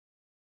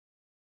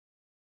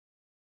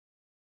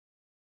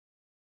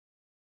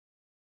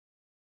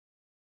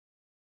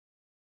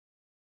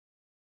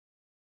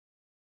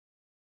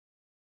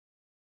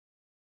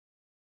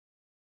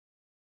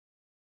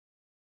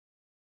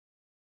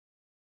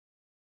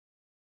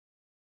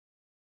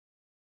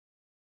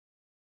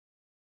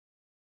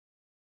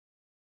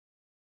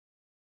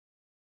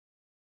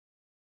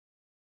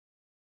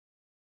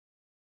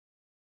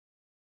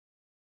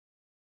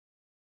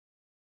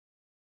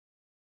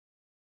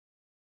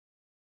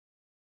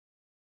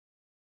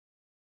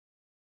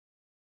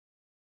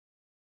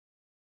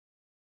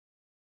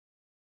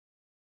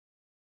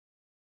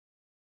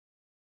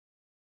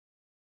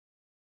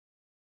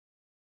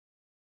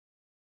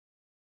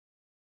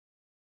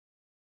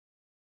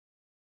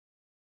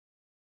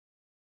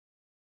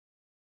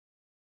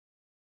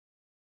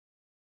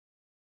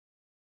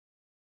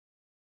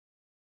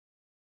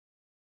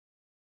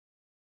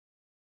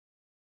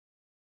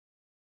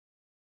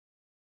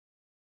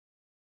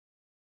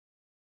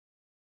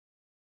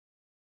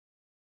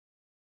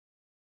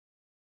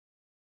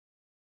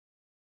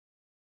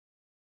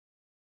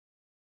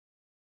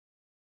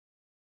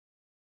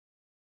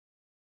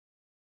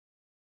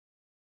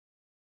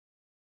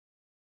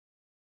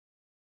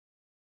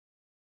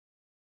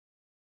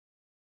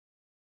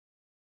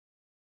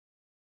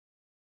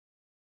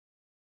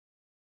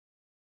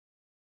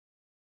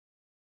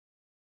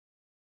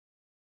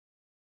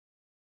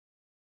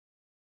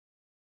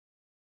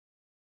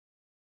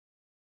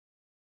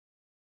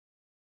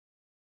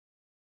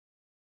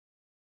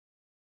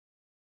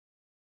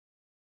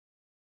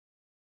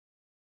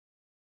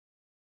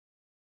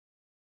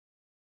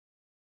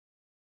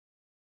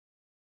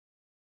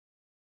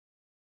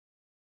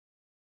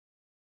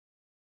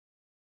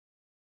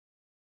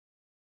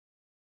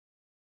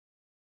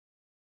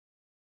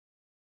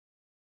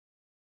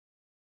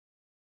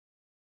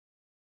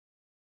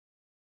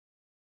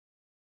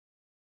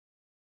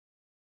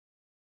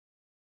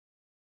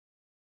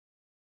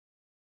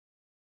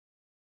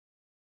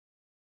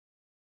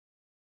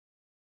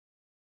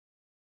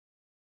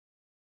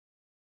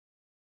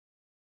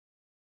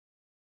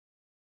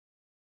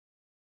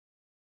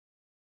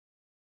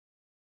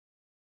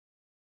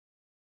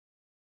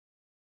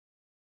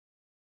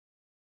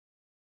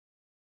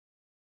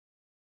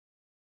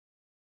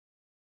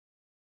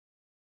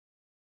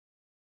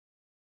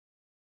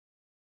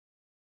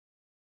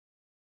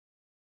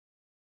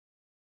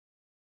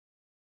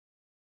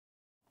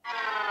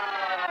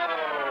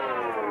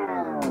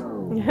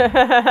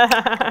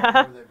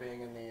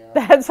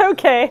That's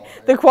okay.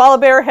 The koala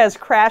bear has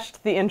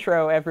crashed the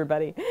intro,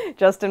 everybody.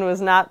 Justin was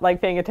not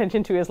like paying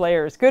attention to his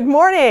layers. Good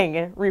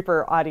morning,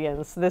 Reaper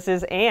audience. This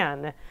is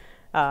Anne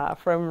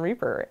from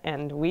Reaper,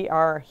 and we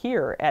are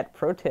here at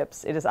Pro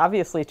Tips. It is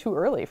obviously too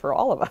early for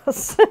all of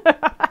us.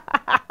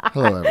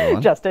 Hello,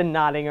 everyone. Justin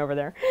nodding over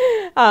there.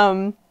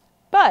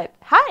 But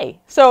hi.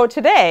 So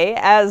today,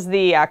 as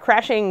the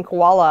crashing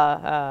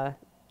koala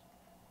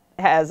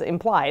has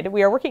implied,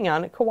 we are working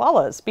on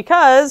koalas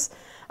because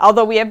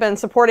although we have been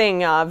supporting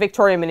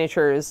Victoria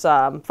Miniatures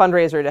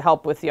fundraiser to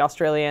help with the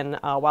Australian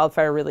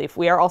wildfire relief,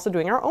 we are also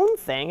doing our own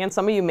thing. And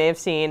some of you may have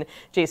seen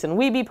Jason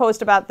Wiebe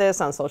post about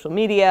this on social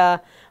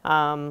media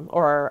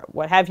or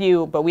what have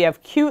you. But we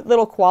have cute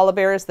little koala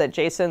bears that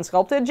Jason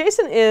sculpted.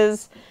 Jason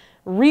is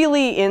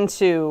really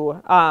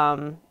into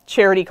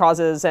charity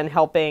causes and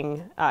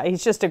helping.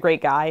 He's just a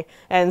great guy.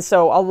 And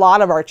so a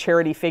lot of our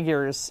charity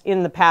figures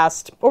in the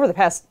past, over the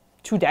past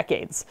 2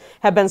 decades,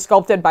 have been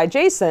sculpted by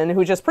Jason,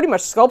 who just pretty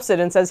much sculpts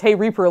it and says, hey,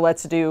 Reaper,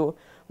 let's do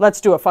a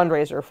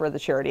fundraiser for the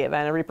charity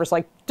event. And Reaper's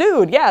like,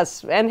 dude,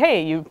 yes. And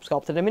hey, you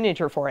sculpted a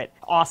miniature for it.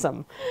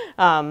 Awesome.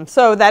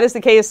 So that is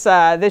the case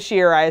this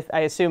year. I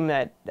assume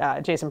that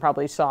Jason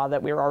probably saw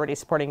that we were already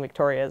supporting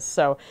Victoria's.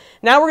 So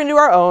now we're going to do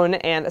our own.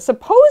 And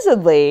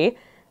supposedly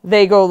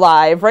they go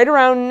live right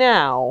around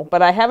now,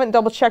 but I haven't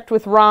double checked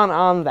with Ron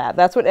on that.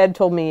 That's what Ed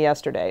told me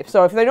yesterday.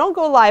 So if they don't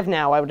go live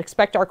now, I would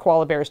expect our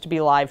koala bears to be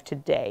live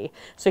today.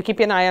 So keep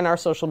an eye on our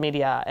social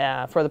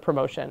media for the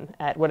promotion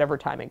at whatever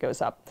time it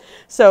goes up.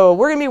 So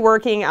we're going to be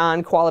working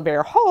on Koala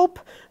Bear Hope,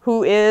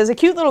 who is a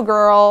cute little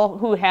girl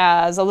who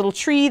has a little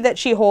tree that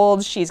she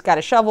holds. She's got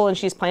a shovel and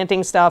she's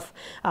planting stuff.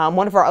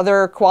 One of our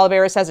other koala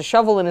bears has a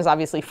shovel and is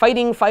obviously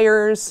fighting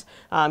fires.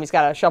 He's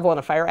got a shovel and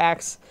a fire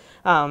axe.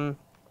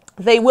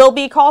 They will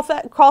be call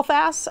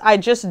fast. I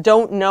just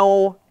don't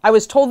know. I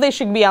was told they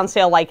should be on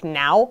sale like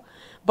now,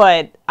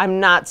 but I'm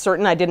not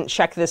certain. I didn't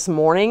check this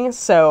morning.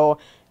 So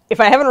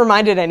if I haven't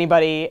reminded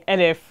anybody,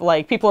 and if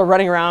like people are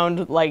running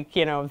around like,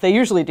 you know, they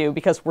usually do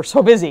because we're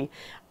so busy,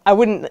 I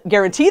wouldn't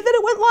guarantee that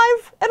it went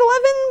live at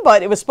 11,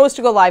 but it was supposed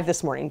to go live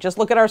this morning. Just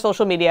look at our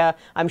social media.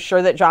 I'm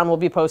sure that John will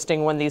be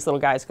posting when these little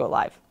guys go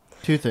live.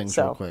 2 things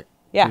real quick.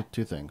 Yeah.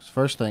 Two things.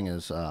 First thing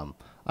is,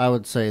 I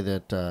would say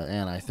that,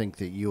 Anne, I think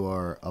that you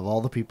are, of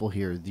all the people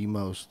here, the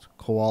most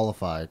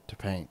qualified to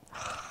paint.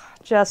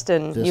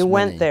 Justin, you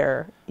went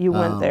there. You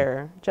went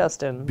there,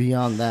 Justin.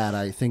 Beyond that,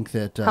 I think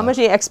that... how much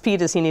XP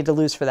does he need to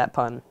lose for that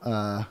pun?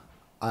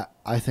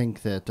 I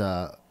think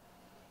that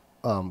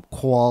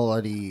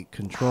Quality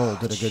Control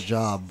did a good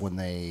job when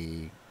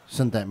they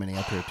sent that many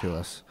up here to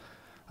us.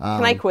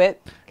 Can I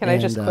quit? Can I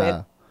just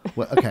quit?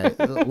 Okay,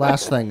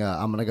 last thing,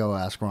 I'm going to go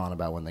ask Ron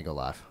about when they go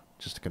live,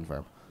 just to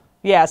confirm.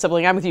 Yeah,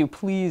 sibling, I'm with you.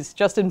 Please,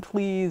 Justin,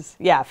 please.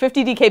 Yeah,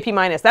 50 DKP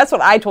minus. That's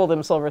what I told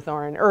him,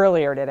 Silverthorn,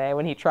 earlier today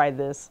when he tried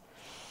this.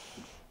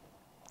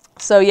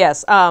 So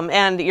yes,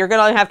 and you're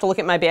going to have to look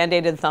at my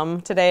band-aided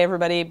thumb today,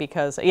 everybody,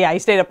 because, yeah, he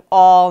stayed up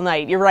all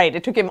night. You're right.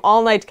 It took him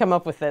all night to come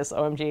up with this,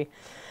 OMG.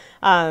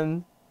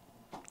 But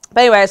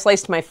anyway, I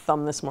sliced my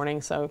thumb this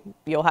morning, so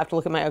you'll have to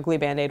look at my ugly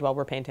band-aid while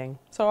we're painting.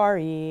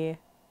 Sorry.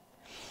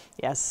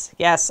 Yes,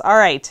 yes, all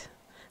right.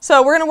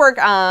 So we're going to work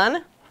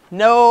on...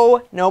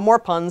 No more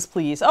puns,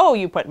 please. Oh,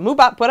 you put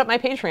up my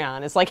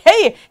Patreon. It's like,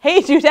 hey,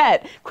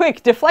 Dudette,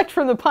 quick, deflect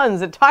from the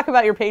puns and talk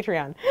about your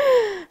Patreon.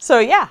 So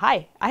yeah,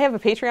 hi, I have a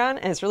Patreon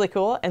and it's really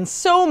cool. And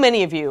so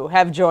many of you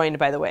have joined,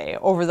 by the way,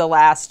 over the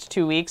last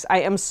 2 weeks.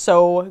 I am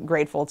so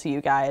grateful to you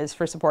guys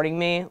for supporting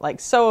me. Like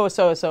so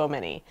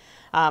many.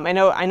 I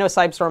know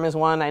Cybestorm is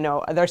one. I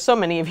know there's so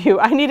many of you.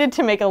 I needed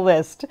to make a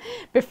list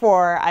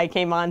before I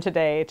came on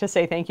today to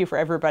say thank you for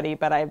everybody,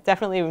 but I've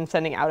definitely been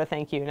sending out a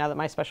thank you now that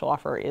my special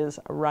offer is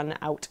run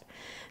out.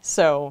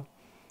 So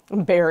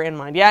bear in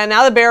mind. Yeah,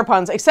 now the bear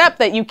puns, except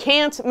that you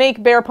can't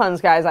make bear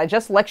puns, guys. I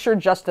just lectured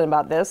Justin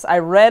about this. I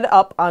read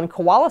up on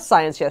koala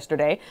science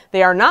yesterday.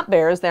 They are not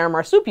bears, they are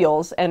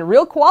marsupials, and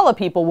real koala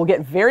people will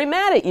get very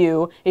mad at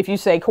you if you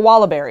say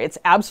koala bear. It's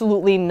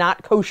absolutely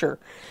not kosher.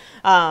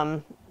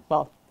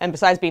 Well, and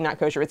besides being not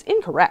kosher, it's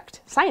incorrect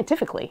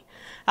scientifically.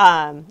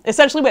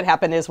 Essentially what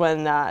happened is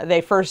when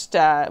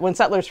when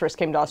settlers first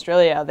came to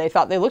Australia, they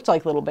thought they looked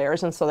like little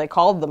bears, and so they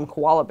called them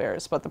koala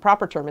bears, but the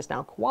proper term is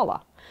now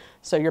koala.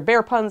 So your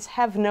bear puns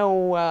have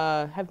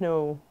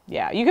no,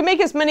 yeah, you can make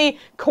as many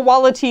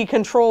quality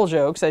control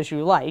jokes as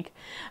you like.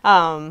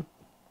 Yes,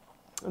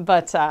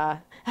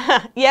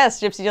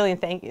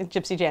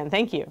 Gypsy Jan,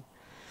 thank you.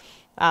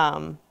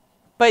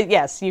 But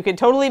yes, you can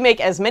totally make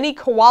as many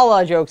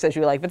koala jokes as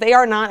you like, but they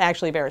are not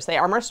actually bears. They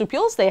are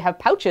marsupials. They have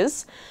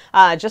pouches,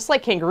 just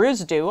like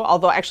kangaroos do,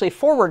 although actually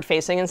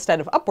forward-facing instead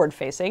of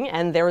upward-facing,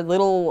 and their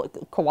little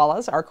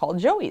koalas are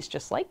called joeys,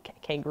 just like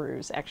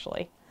kangaroos,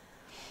 actually.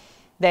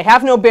 They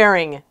have no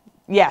bearing.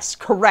 Yes,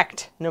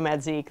 correct,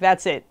 Nomad Zeke.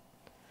 That's it.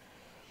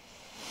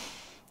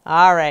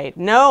 All right.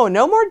 No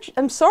more.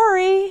 I'm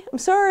sorry.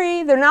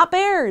 They're not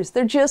bears.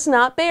 They're just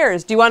not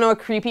bears. Do you want to know a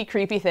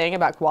creepy thing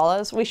about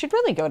koalas? We should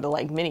really go to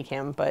like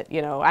minicam, but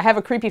you know, I have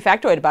a creepy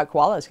factoid about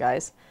koalas,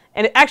 guys.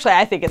 And actually,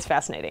 I think it's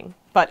fascinating.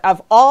 But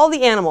of all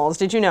the animals,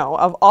 did you know,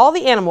 of all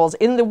the animals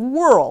in the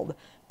world,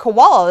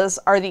 koalas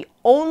are the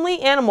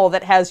only animal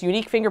that has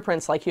unique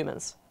fingerprints like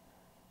humans.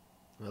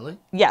 Really?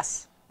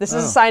 Yes. This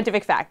is a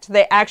scientific fact.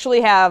 They actually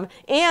have,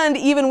 and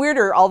even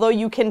weirder, although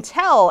you can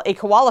tell a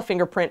koala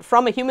fingerprint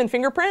from a human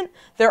fingerprint,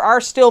 there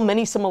are still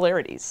many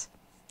similarities.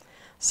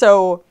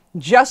 So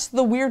just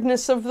the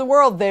weirdness of the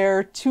world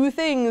there, two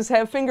things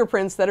have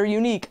fingerprints that are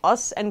unique,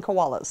 us and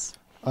koalas.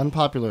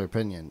 Unpopular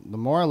opinion. The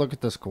more I look at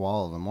this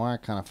koala, the more I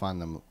kind of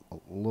find them a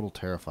little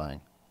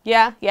terrifying.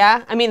 Yeah,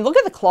 yeah. I mean, look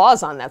at the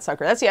claws on that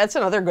sucker. That's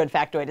another good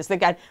factoid, is they've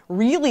got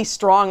really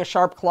strong,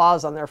 sharp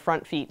claws on their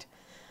front feet.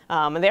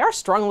 And they are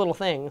strong little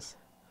things.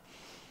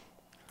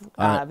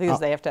 Right,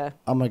 because they have to...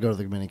 I'm going to go to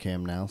the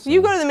minicam now. So.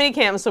 You go to the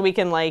minicam so we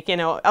can, like, you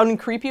know,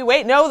 uncreep you.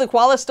 Wait, no, the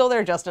koala's still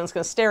there, Justin. It's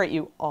going to stare at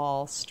you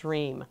all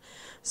stream.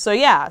 So,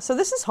 yeah. So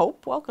this is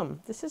Hope.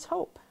 Welcome. This is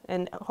Hope.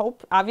 And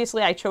Hope,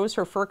 obviously, I chose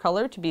her fur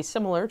color to be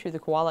similar to the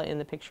koala in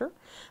the picture.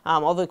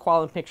 Although the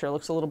koala in the picture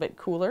looks a little bit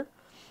cooler.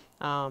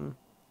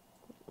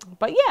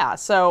 But, yeah.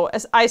 So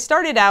as I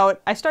started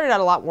out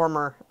a lot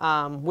warmer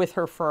with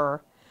her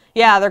fur.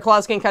 Yeah, their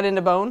claws can cut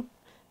into bone.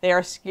 They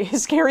are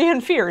scary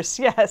and fierce,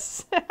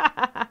 yes.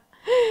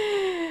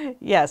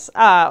 Yes.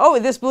 Oh,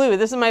 this blue.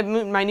 This is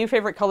my new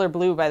favorite color,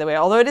 blue, by the way.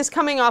 Although it is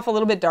coming off a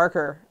little bit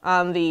darker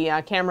on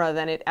the camera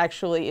than it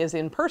actually is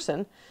in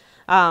person.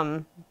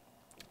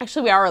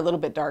 Actually, we are a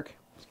little bit dark.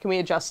 Can we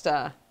adjust,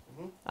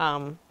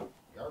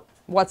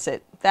 what's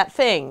it? That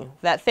thing,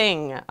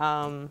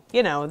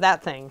 you know,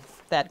 that thing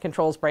that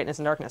controls brightness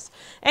and darkness.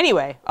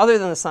 Anyway, other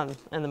than the sun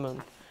and the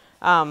moon.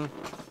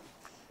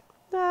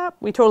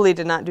 We totally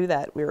did not do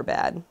that. We were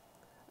bad.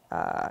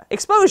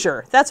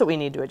 Exposure. That's what we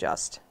need to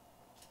adjust.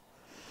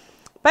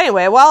 But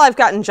anyway, while I've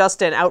gotten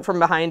Justin out from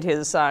behind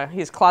his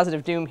closet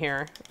of doom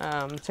here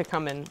to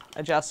come and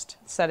adjust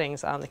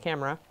settings on the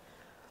camera.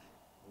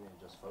 You gonna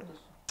adjust focus?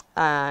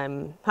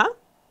 Huh?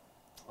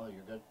 Oh,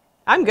 you're good?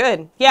 I'm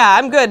good. Yeah,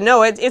 I'm good.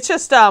 No, it's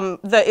just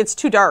it's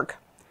too dark.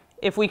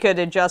 If we could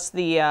adjust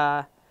the...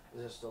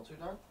 Is it still too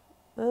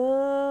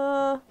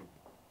dark?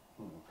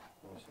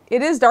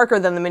 It is darker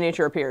than the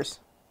miniature appears.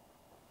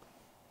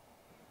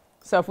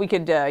 So if we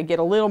could get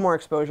a little more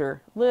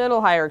exposure, little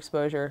higher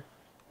exposure.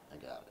 I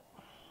got it.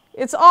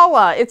 It's all,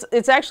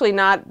 it's actually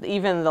not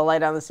even the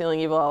light on the ceiling,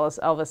 Evil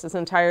Elvis. It's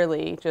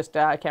entirely just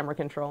camera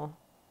control.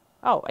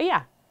 Oh,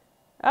 yeah.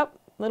 Up,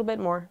 a little bit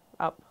more.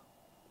 Up.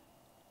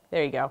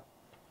 There you go.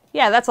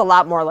 Yeah, that's a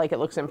lot more like it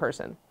looks in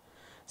person.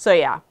 So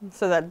yeah,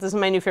 so this is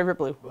my new favorite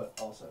blue. But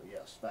also,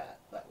 yes, that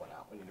went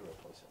out. We need to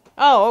replace it.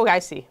 Oh, okay, I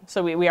see.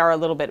 So we are a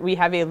little bit, we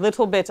have a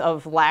little bit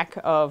of lack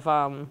of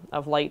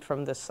light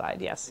from this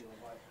side, yes.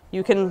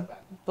 You can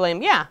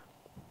blame, yeah.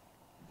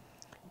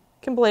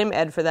 Can blame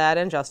Ed for that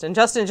and Justin.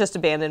 Justin just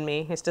abandoned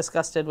me. He's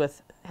disgusted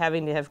with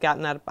having to have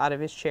gotten out of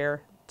his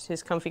chair,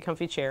 his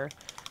comfy chair,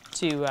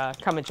 to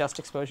come adjust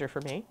exposure for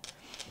me.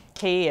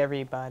 Hey,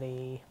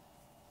 everybody.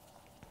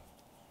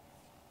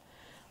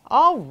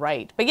 All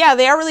right. But yeah,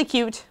 they are really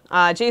cute.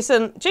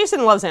 Jason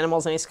loves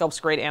animals and he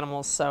sculpts great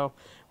animals, so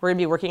we're going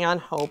to be working on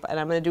Hope, and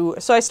I'm going to do...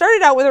 So I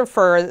started out with her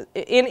fur.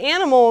 In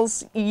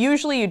animals,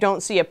 usually you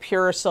don't see a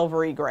pure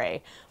silvery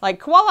gray. Like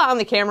koala on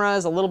the camera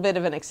is a little bit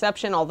of an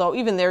exception, although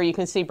even there you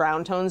can see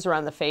brown tones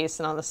around the face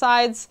and on the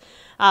sides.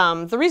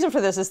 The reason for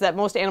this is that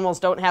most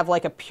animals don't have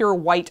like a pure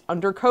white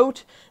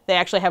undercoat. They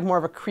actually have more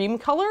of a cream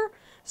color.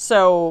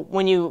 So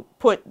when you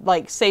put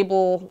like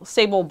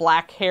sable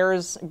black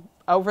hairs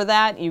over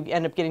that, you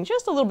end up getting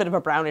just a little bit of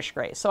a brownish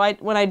gray. So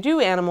when I do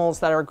animals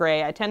that are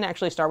gray, I tend to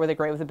actually start with a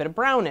gray with a bit of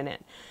brown in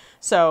it.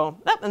 So,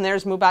 and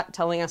there's Moobot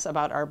telling us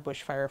about our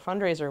bushfire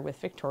fundraiser with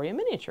Victoria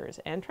Miniatures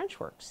and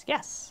Trenchworks.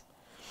 Yes.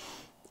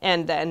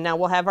 And now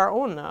we'll have our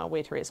own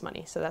way to raise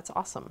money, so that's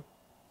awesome.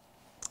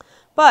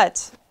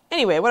 But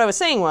anyway, what I was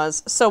saying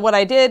was, so what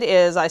I did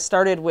is I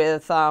started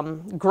with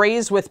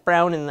grays with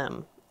brown in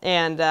them.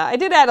 And I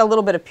did add a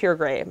little bit of pure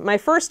gray. My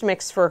first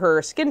mix for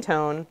her skin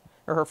tone,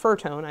 or her fur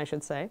tone, I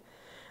should say,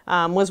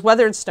 was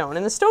weathered stone.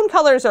 And the stone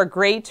colors are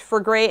great for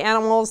gray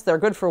animals. They're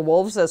good for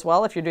wolves as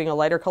well if you're doing a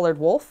lighter colored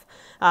wolf.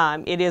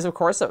 It is, of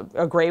course,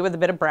 a gray with a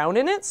bit of brown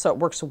in it, so it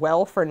works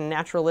well for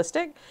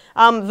naturalistic.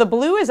 The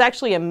blue is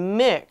actually a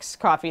mix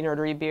coffee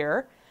nerdery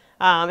beer.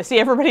 See,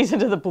 everybody's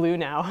into the blue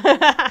now.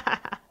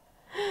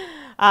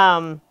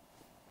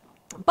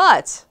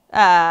 But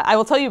I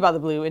will tell you about the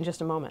blue in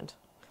just a moment.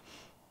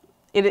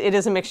 It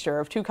is a mixture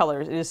of two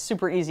colors. It is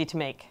super easy to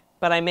make.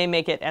 But I may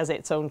make it as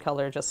its own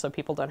color just so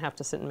people don't have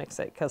to sit and mix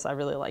it because I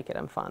really like it.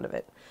 I'm fond of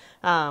it.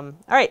 All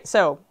right,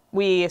 so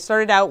we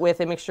started out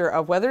with a mixture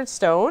of weathered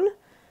stone.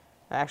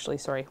 Actually,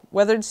 sorry,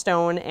 weathered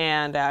stone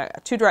and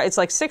it's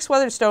like 6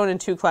 weathered stone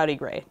and 2 cloudy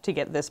gray to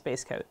get this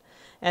base coat.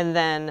 And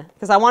then,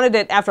 because I wanted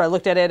it, after I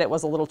looked at it, it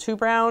was a little too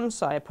brown,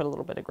 so I put a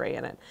little bit of gray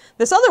in it.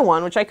 This other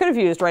one, which I could have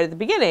used right at the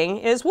beginning,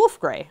 is wolf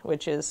gray,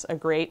 which is a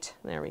great,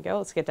 there we go,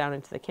 let's get down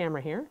into the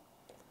camera here.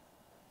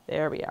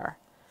 There we are.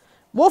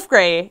 Wolf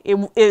gray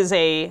is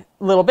a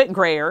little bit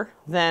grayer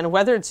than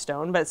weathered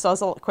stone, but it still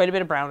has quite a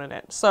bit of brown in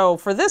it. So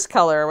for this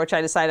color, which I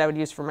decided I would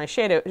use for my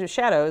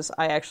shadows,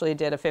 I actually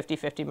did a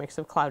 50-50 mix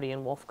of cloudy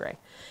and wolf gray.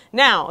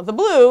 Now, the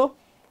blue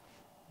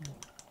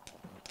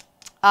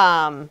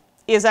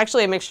is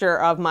actually a mixture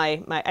of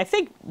my, I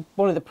think,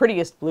 one of the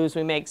prettiest blues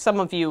we make. Some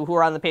of you who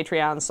are on the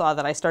Patreon saw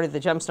that I started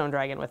the Gemstone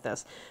Dragon with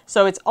this.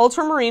 So it's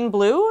ultramarine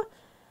blue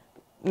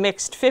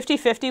mixed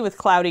 50-50 with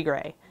cloudy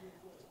gray.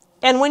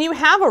 And when you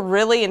have a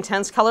really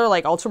intense color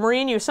like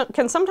ultramarine, you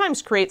can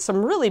sometimes create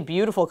some really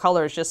beautiful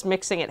colors just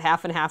mixing it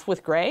half and half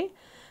with gray,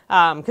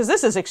 because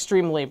this is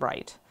extremely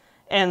bright.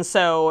 And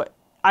so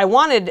I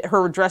wanted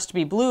her dress to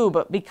be blue,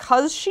 but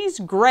because she's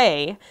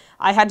gray,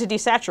 I had to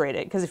desaturate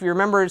it. Because if you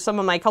remember some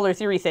of my color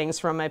theory things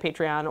from my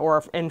Patreon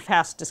or in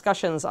past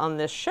discussions on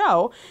this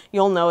show,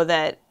 you'll know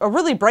that a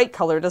really bright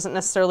color doesn't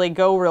necessarily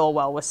go real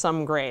well with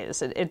some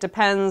grays. It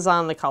depends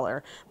on the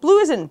color. Blue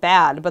isn't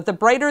bad, but the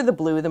brighter the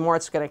blue, the more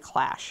it's going to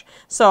clash.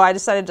 So I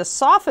decided to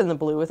soften the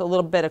blue with a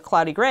little bit of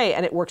cloudy gray,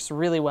 and it works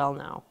really well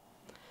now.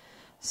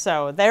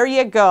 So there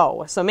you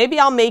go. So maybe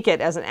I'll make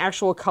it as an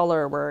actual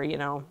color where, you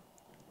know,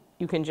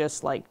 you can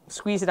just like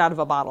squeeze it out of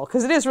a bottle,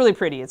 because it is really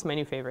pretty. It's my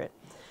new favorite.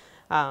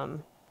 But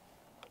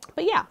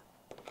yeah,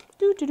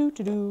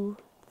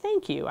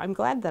 Thank you. I'm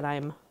glad that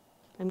I'm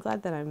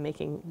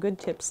making good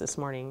tips this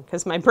morning,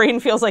 because my brain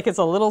feels like it's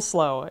a little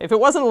slow. If it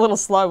wasn't a little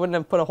slow, I wouldn't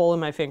have put a hole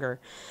in my finger.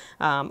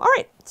 All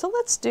right, so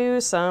let's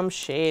do some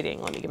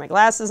shading. Let me get my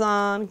glasses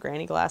on.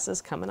 Granny glasses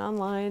coming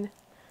online.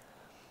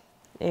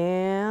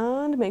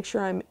 And make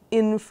sure I'm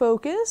in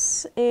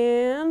focus,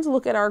 and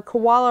look at our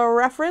koala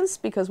reference,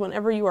 because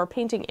whenever you are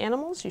painting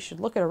animals, you should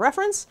look at a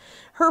reference.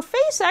 Her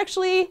face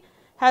actually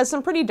has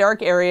some pretty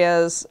dark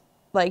areas.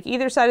 Like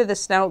either side of the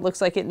snout looks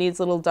like it needs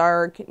a little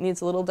dark. It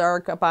needs a little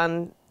dark up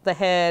on the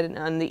head,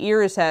 and the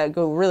ears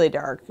go really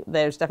dark.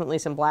 There's definitely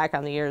some black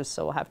on the ears,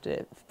 so we'll have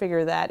to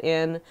figure that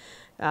in.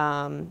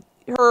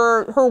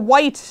 Her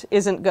white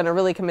isn't going to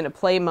really come into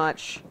play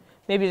much.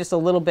 Maybe just a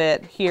little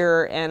bit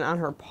here and on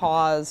her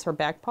paws, her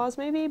back paws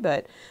maybe,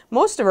 but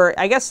most of her,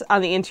 I guess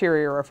on the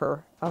interior of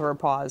her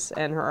paws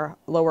and her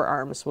lower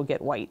arms will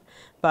get white.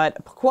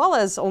 But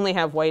koalas only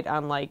have white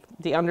on like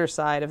the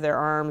underside of their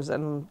arms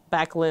and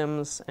back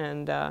limbs,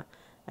 and I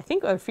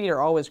think their feet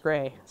are always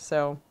gray,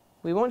 so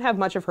we won't have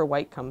much of her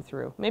white come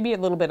through. Maybe a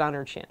little bit on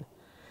her chin.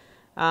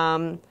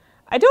 I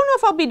don't know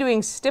if I'll be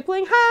doing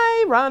stippling.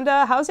 Hi,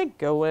 Rhonda, how's it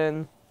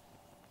going?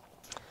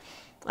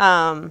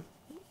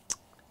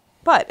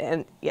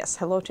 And yes,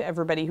 hello to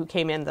everybody who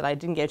came in that I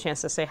didn't get a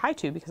chance to say hi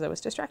to because I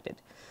was distracted.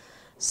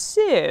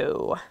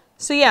 So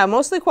yeah,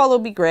 mostly koala will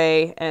be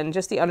gray, and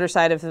just the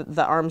underside of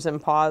the arms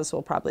and paws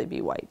will probably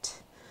be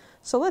white.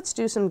 So let's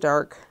do some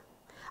dark.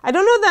 I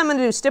don't know that I'm going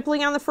to do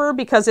stippling on the fur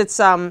because it's,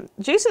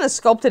 Jason has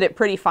sculpted it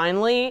pretty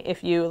finely.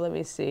 If you, let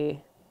me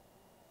see,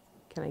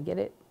 can I get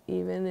it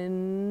even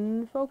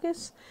in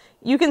focus?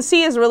 You can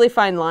see his really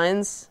fine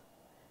lines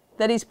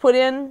that he's put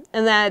in,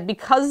 and that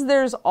because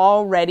there's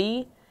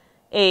already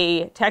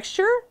a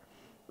texture,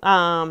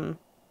 on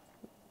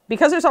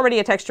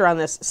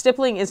this,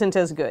 stippling isn't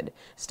as good.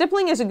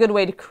 Stippling is a good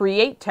way to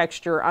create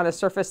texture on a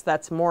surface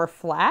that's more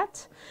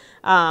flat,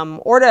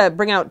 or to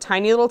bring out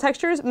tiny little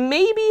textures.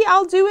 Maybe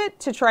I'll do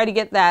it to try to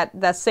get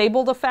that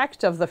sabled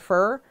effect of the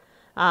fur.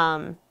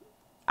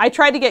 I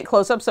tried to get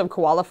close-ups of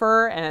koala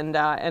fur and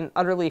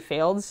utterly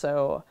failed,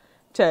 so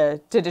to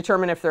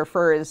determine if their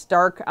fur is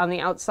dark on the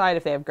outside,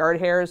 if they have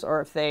guard hairs,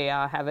 or if they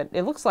have it.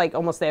 It looks like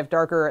almost they have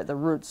darker at the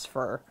roots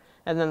fur,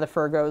 and then the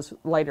fur goes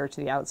lighter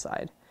to the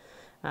outside.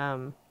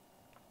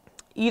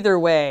 Either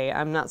way,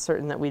 I'm not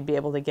certain that we'd be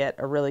able to get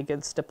a really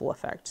good stipple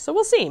effect. So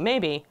we'll see,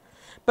 maybe.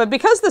 But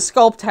because the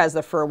sculpt has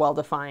the fur well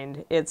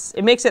defined,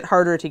 it makes it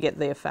harder to get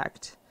the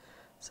effect.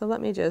 So let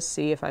me just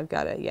see if I've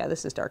got it. Yeah,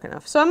 this is dark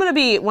enough. So I'm going to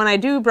be, when I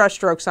do brush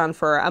strokes on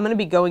fur, I'm going to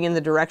be going in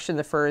the direction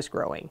the fur is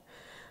growing.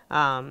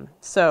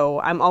 So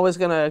I'm always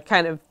going to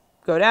kind of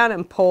go down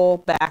and pull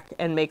back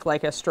and make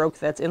like a stroke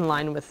that's in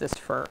line with this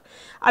fur.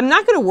 I'm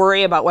not going to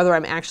worry about whether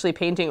I'm actually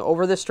painting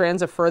over the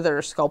strands of fur that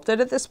are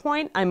sculpted at this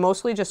point. I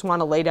mostly just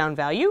want to lay down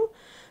value.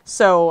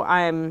 So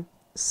I'm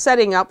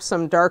setting up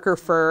some darker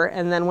fur,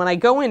 and then when I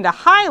go into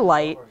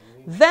highlight,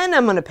 then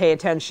I'm going to pay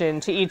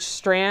attention to each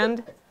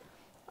strand.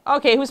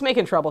 Okay, who's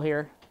making trouble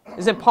here?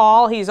 Is it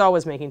Paul? He's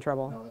always making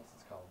trouble. No,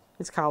 it's Collins.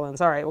 It's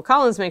Collins. All right. Well,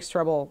 Collins makes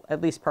trouble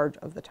at least part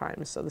of the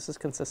time, so this is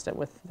consistent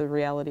with the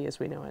reality as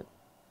we know it.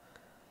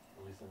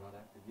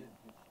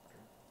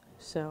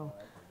 So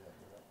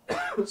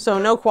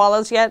no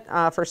koalas yet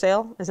for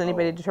sale? Is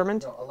anybody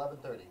determined? No,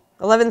 11:30.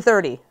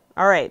 11:30.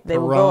 All right, they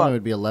will go up. It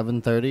would be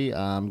 11:30.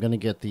 I'm going to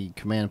get the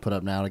command put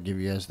up now to give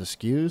you guys the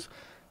SKUs.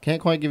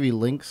 Can't quite give you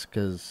links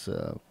because,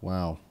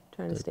 wow.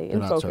 Trying to stay in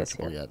focus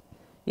here. Yet.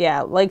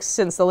 Yeah, like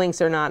since the links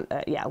are not,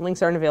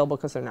 links aren't available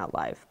because they're not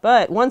live.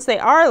 But once they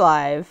are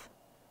live,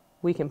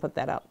 we can put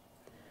that up.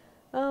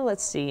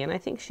 Let's see, and I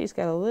think she's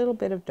got a little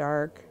bit of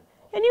dark.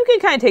 And you can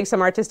kind of take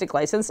some artistic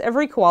license.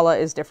 Every koala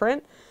is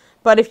different.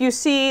 But if you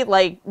see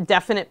like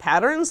definite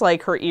patterns,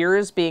 like her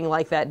ears being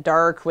like that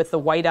dark with the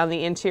white on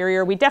the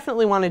interior, we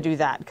definitely want to do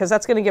that because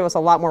that's going to give us a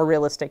lot more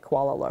realistic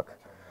koala look.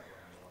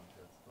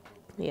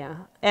 Yeah,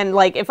 and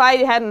like if I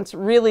hadn't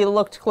really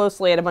looked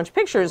closely at a bunch of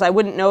pictures, I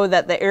wouldn't know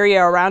that the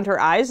area around her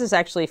eyes is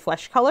actually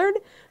flesh colored.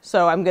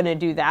 So I'm going to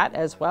do that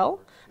as well.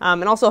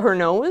 And also her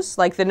nose,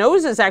 like the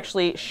nose is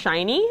actually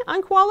shiny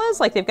on koalas,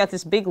 like they've got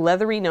this big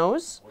leathery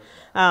nose.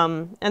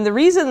 And the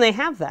reason they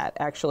have that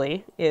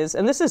actually is,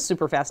 and this is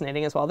super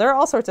fascinating as well, there are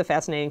all sorts of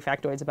fascinating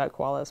factoids about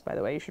koalas, by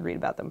the way, you should read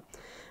about them.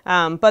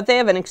 But they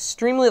have an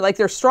extremely, like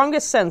their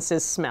strongest sense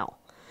is smell.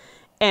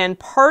 And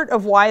part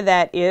of why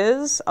that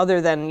is,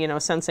 other than, you know,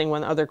 sensing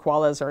when other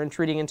koalas are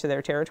intruding into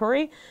their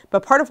territory,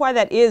 but part of why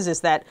that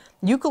is that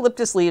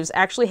eucalyptus leaves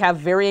actually have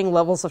varying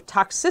levels of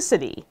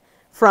toxicity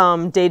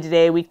from day to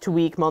day, week to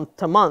week, month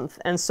to month.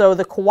 And so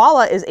the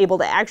koala is able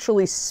to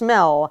actually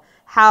smell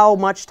how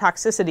much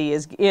toxicity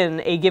is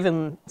in a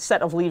given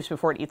set of leaves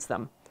before it eats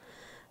them.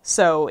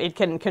 So it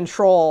can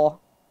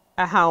control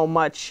how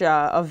much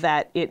of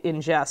that it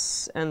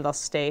ingests and thus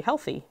stay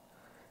healthy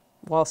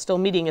while still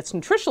meeting its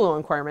nutritional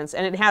requirements.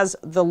 And it has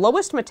the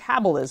lowest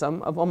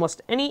metabolism of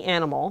almost any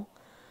animal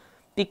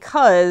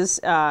because,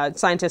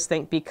 scientists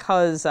think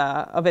because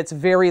of its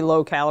very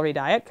low calorie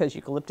diet, because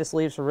eucalyptus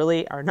leaves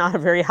really are not a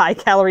very high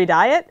calorie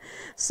diet.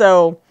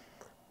 So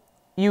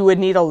you would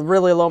need a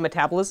really low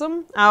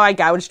metabolism. Oh, I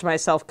gouged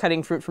myself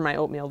cutting fruit for my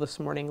oatmeal this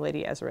morning,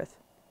 Lady Azareth.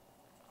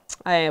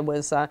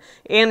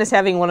 Anne is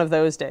having one of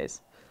those days.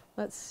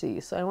 Let's see,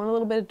 so I want a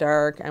little bit of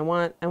dark. I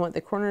want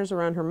the corners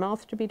around her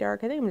mouth to be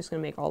dark. I think I'm just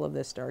gonna make all of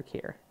this dark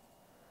here.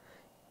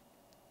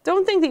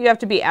 Don't think that you have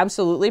to be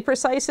absolutely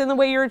precise in the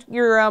way you're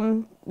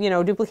you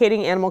know,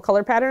 duplicating animal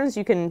color patterns.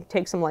 You can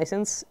take some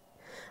license.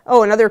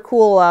 Oh, another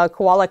cool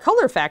koala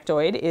color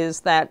factoid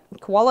is that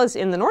koalas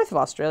in the north of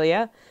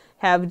Australia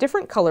have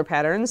different color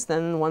patterns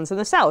than the ones in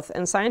the south.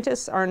 And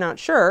scientists are not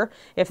sure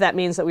if that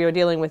means that we are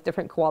dealing with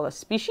different koala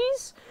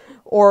species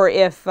or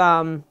if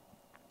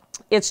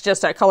it's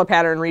just a color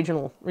pattern,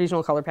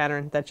 regional color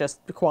pattern that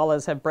just the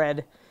koalas have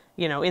bred,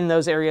 you know, in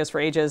those areas for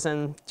ages,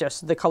 and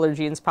just the color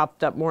genes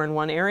popped up more in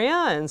one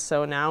area. And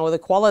so now the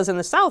koalas in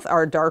the south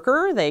are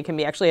darker. They can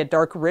be actually a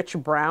dark, rich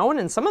brown,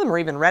 and some of them are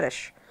even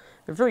reddish.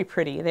 They're very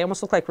pretty. They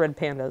almost look like red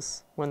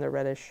pandas when they're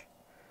reddish.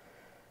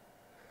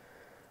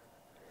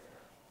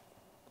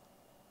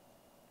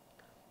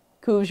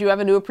 Coos, you have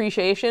a new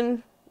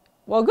appreciation?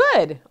 Well,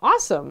 good.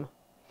 Awesome.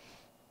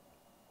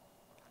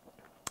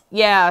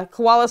 Yeah,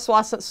 koala,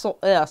 sloths,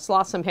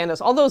 and pandas.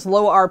 All those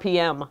low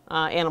RPM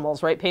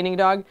animals, right? Painting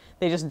dog,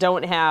 they just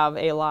don't have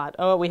a lot.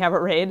 Oh, we have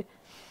a raid.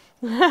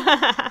 Oh,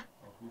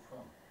 who from?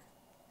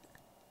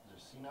 Is there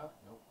Cena?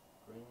 Nope.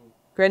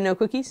 Gren, no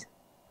cookies?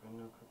 Gren,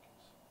 no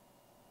cookies.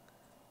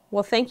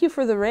 Well, thank you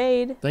for the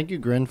raid. Thank you,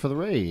 Gren, for the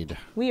raid.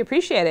 We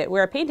appreciate it.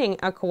 We're painting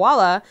a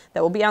koala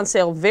that will be on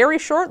sale very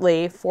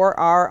shortly for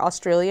our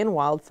Australian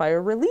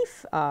wildfire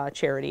relief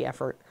charity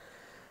effort.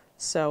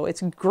 So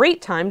it's a great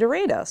time to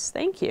raid us.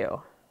 Thank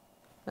you.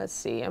 Let's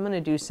see. I'm going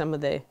to do some of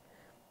the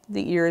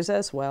ears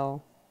as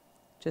well.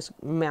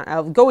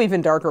 I'll go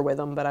even darker with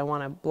them, but I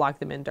want to block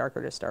them in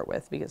darker to start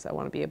with because I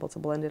want to be able to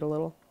blend it a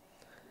little.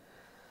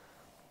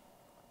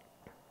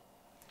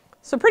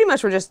 So pretty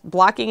much we're just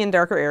blocking in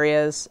darker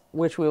areas,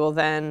 which we will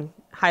then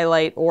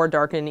highlight or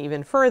darken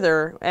even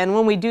further. And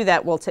when we do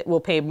that, we'll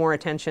pay more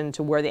attention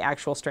to where the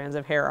actual strands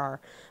of hair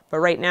are. But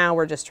right now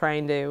we're just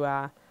trying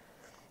to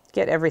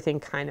get everything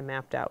kind of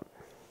mapped out.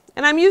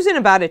 And I'm using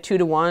about a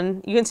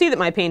 2-to-1. You can see that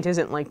my paint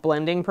isn't like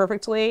blending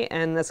perfectly,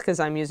 and that's because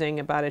I'm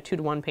using about a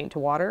 2-to-1 paint to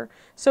water.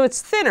 So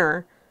it's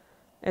thinner.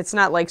 It's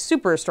not like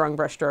super strong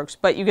brush strokes,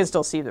 but you can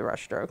still see the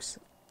brush strokes.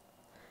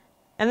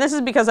 And this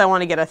is because I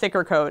want to get a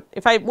thicker coat.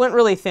 If I went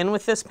really thin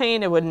with this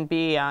paint, it wouldn't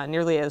be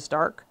nearly as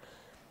dark.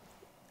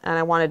 And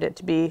I wanted it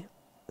to be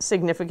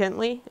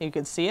significantly. You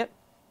could see it.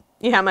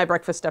 Yeah, my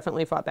breakfast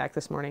definitely fought back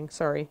this morning.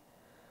 Sorry.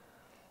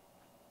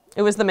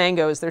 It was the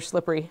mangoes. They're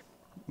slippery.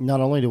 Not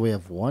only do we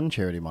have one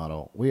charity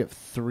model, we have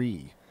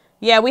 3.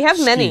 Yeah, we have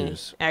many,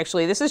 SKUs.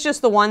 actually. This is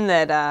just the one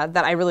that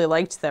that I really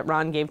liked that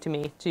Ron gave to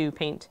me to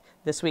paint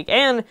this week.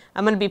 And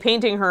I'm going to be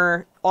painting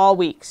her all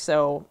week.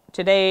 So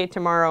today,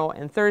 tomorrow,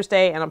 and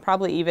Thursday, and I'll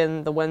probably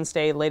even the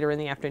Wednesday later in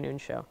the afternoon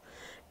show.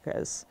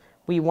 Because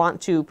we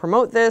want to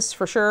promote this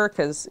for sure,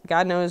 because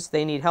God knows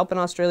they need help in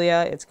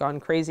Australia. It's gone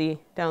crazy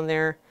down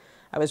there.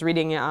 I was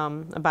reading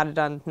about it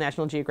on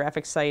National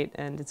Geographic's site,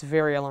 and it's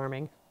very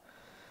alarming.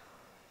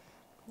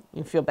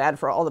 You feel bad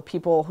for all the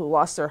people who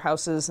lost their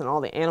houses and all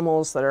the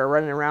animals that are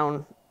running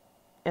around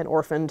and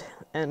orphaned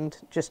and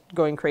just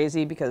going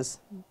crazy because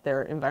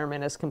their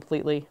environment is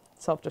completely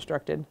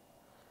self-destructed.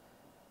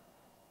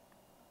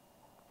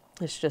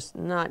 It's just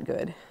not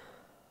good.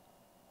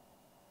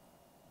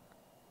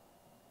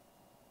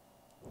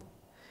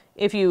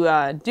 If you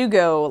do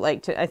go,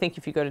 I think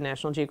if you go to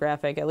National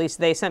Geographic, at least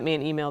they sent me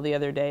an email the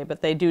other day,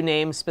 but they do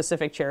name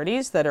specific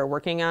charities that are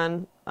working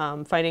on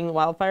fighting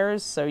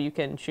wildfires, so you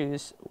can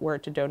choose where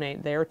to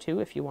donate there too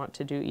if you want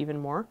to do even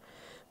more.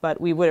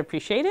 But we would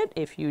appreciate it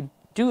if you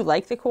do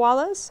like the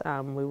koalas.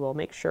 We will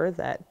make sure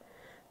that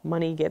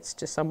money gets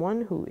to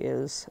someone who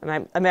is,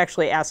 and I'm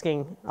actually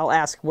asking, I'll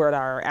ask where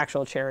our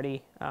actual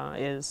charity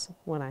is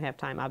when I have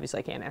time. Obviously,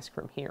 I can't ask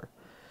from here.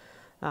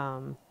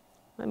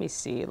 Let me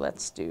see.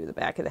 Let's do the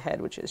back of the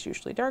head, which is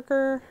usually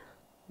darker.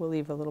 We'll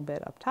leave a little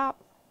bit up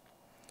top.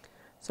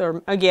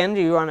 So again,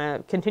 you want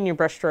to continue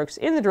brush strokes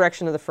in the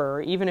direction of the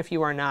fur, even if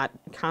you are not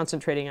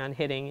concentrating on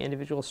hitting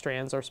individual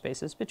strands or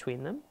spaces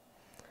between them.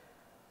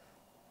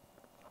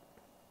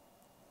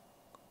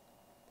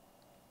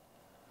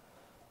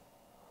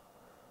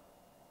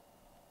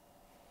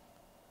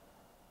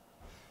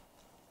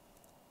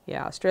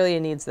 Yeah, Australia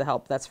needs the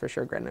help, that's for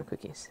sure, Grandma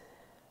Cookies.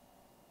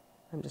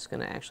 I'm just going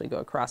to actually go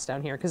across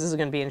down here because this is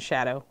going to be in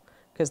shadow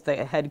because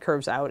the head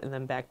curves out and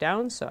then back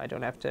down, so I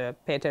don't have to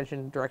pay attention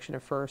to the direction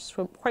of fur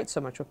quite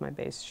so much with my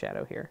base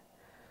shadow here.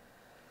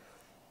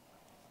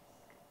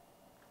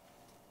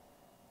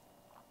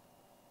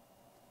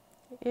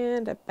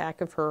 And the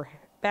back of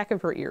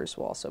her ears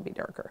will also be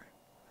darker.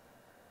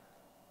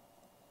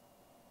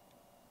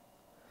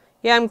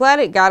 Yeah, I'm glad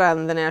it got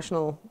on the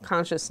national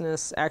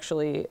consciousness,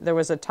 actually. There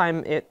was a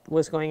time it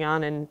was going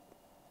on and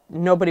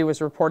nobody was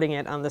reporting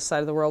it on this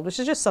side of the world, which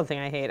is just something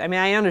I hate. I mean,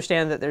 I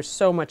understand that there's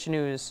so much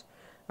news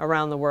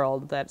around the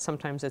world that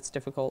sometimes it's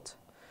difficult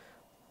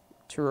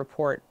to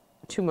report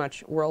too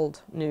much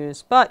world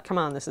news. But come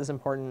on, this is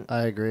important.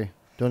 I agree.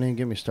 Don't even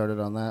get me started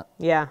on that.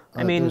 Yeah,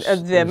 I mean,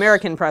 the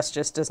American press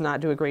just does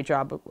not do a great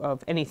job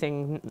of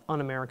anything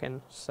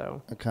un-American,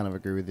 so. I kind of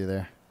agree with you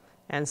there.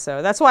 And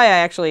so that's why I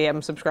actually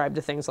am subscribed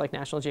to things like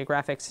National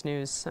Geographic's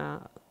news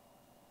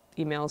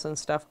emails and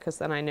stuff, because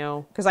then I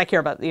know, because I care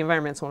about the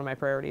environment. It's one of my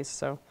priorities,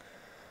 so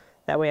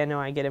that way I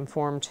know I get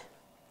informed.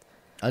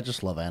 I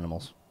just love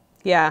animals.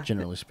 Yeah.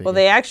 Generally speaking. Well,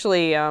 they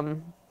actually,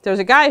 there's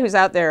a guy who's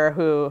out there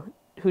who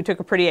took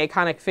a pretty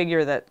iconic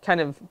figure that kind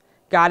of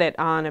got it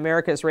on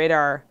America's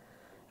radar,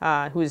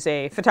 who's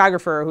a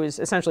photographer who's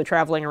essentially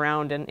traveling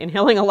around and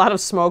inhaling a lot of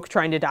smoke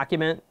trying to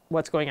document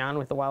what's going on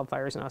with the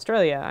wildfires in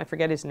Australia. I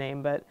forget his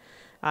name, but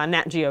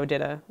Nat Geo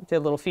did a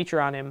little feature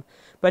on him.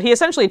 But he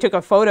essentially took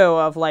a photo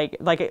of, like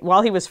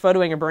while he was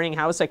photoing a burning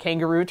house, a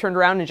kangaroo turned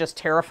around and just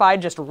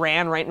terrified, just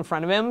ran right in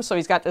front of him. So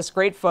he's got this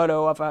great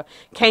photo of a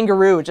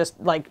kangaroo just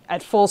like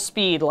at full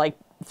speed, like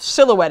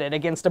silhouetted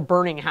against a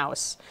burning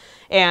house.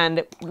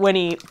 And when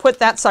he put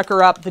that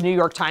sucker up, the New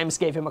York Times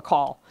gave him a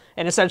call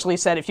and essentially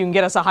said, if you can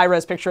get us a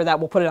high-res picture of that,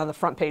 we'll put it on the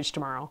front page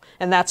tomorrow.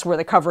 And that's where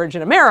the coverage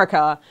in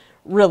America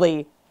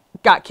really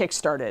got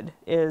kick-started,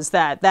 is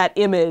that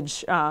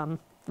image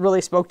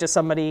really spoke to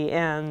somebody,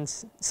 and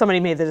somebody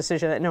made the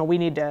decision that, no, we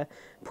need to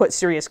put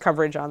serious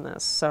coverage on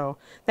this. So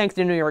thank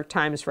the New York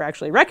Times for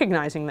actually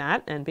recognizing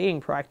that and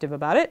being proactive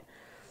about it,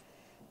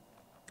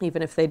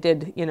 even if they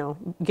did, you know,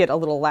 get a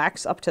little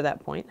lax up to that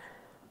point.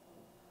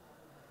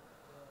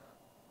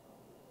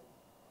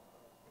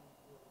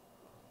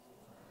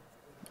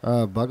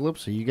 Bug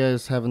Lips, are you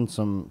guys having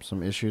some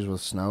issues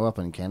with snow up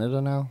in Canada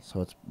now?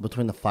 So it's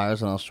between the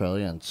fires in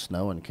Australia and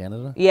snow in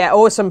Canada? Yeah,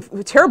 oh, some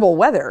terrible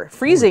weather.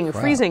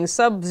 Freezing,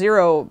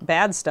 sub-zero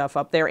bad stuff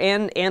up there,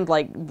 and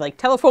like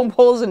telephone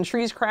poles and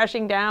trees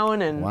crashing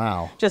down, and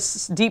wow,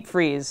 just deep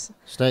freeze.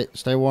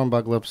 Stay warm,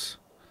 Bug Lips.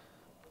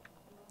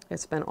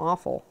 It's been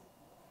awful.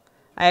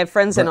 I have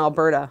friends in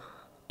Alberta.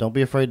 Don't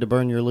be afraid to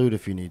burn your loot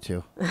if you need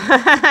to.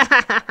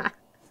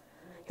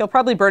 He'll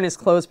probably burn his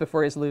clothes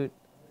before his loot.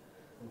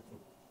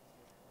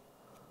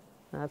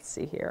 Let's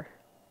see here.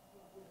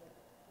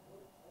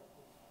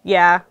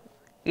 Yeah,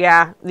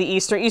 the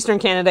eastern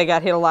Canada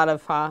got hit a lot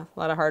of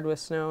hard with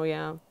snow.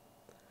 Yeah.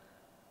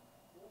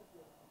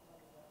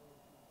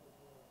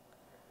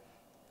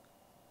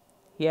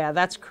 Yeah,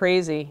 that's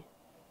crazy.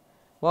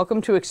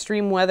 Welcome to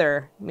extreme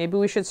weather. Maybe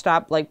we should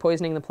stop like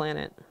poisoning the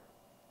planet.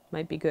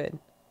 Might be good.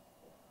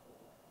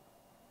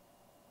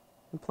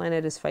 The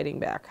planet is fighting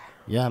back.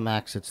 Yeah,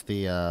 Max, it's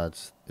the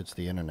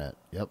internet.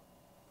 Yep.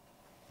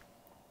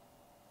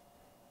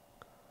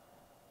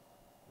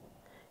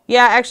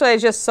 Yeah, actually, I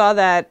just saw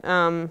that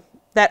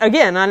that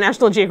again on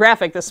National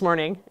Geographic this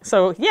morning.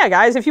 So yeah,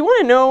 guys, if you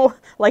want to know,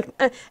 like,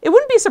 it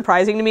wouldn't be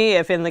surprising to me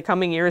if in the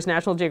coming years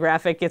National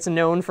Geographic gets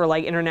known for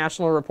like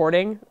international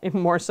reporting,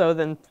 more so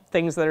than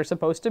things that are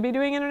supposed to be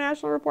doing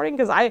international reporting.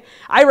 Because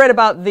I read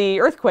about the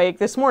earthquake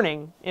this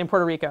morning in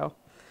Puerto Rico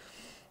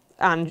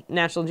on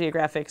National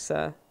Geographic's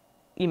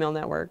email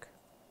network.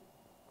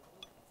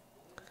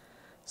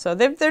 So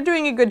they're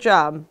doing a good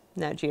job,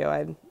 Nat Geo.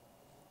 I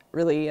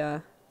really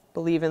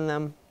believe in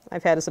them.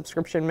 I've had a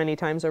subscription many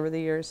times over the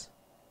years.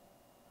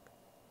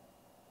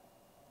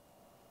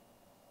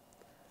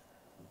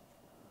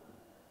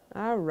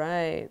 All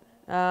right.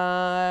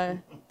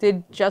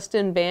 Did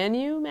Justin ban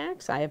you,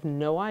 Max? I have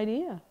no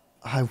idea.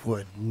 I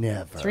would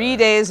never. 3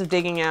 days of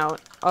digging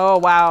out. Oh,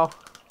 wow.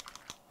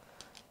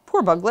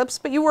 Poor Bug Lips,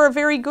 but you were a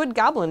very good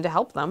goblin to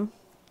help them.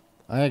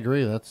 I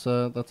agree. That's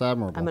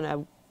admirable. I'm going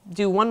to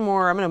do one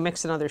more. I'm going to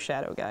mix another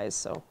shadow, guys.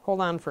 So hold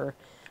on for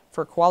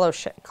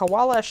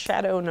Koala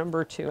Shadow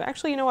number 2.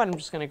 Actually, you know what? I'm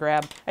just going to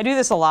grab... I do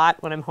this a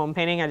lot when I'm home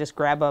painting. I just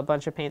grab a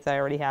bunch of paint that I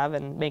already have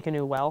and make a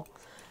new well,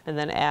 and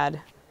then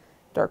add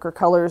darker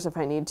colors if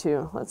I need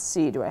to. Let's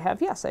see, do I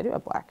have, yes, I do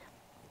have black.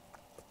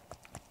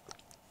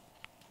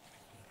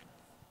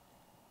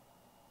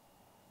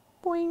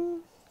 Boing.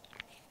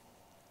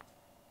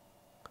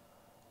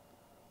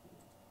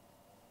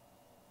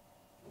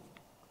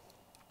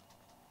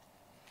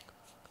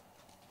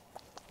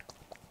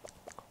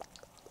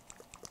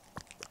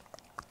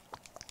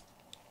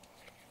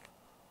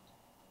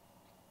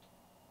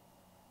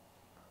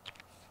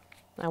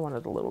 I want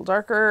it a little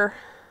darker.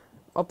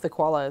 Oh, the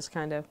koala is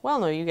kind of, well,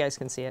 no, you guys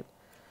can see it.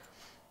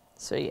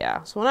 So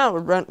yeah, so now it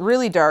would run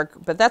really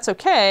dark, but that's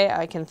okay.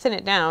 I can thin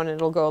it down and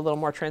it'll go a little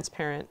more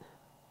transparent.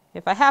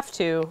 If I have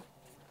to,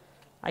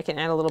 I can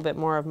add a little bit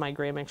more of my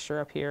gray mixture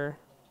up here.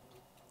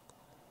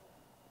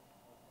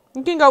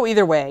 You can go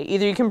either way.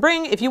 Either you can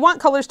bring, if you want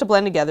colors to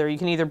blend together, you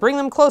can either bring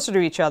them closer to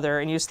each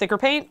other and use thicker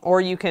paint, or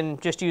you can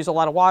just use a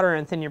lot of water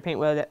and thin your paint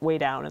way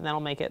down, and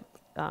that'll make it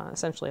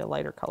essentially a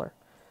lighter color.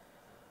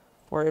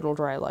 Or it'll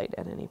dry light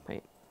at any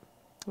point.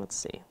 Let's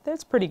see.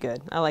 That's pretty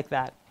good. I like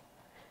that.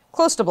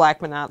 Close to black,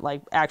 but not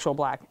like actual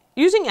black.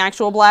 Using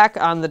actual black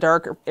on the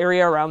dark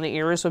area around the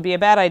ears would be a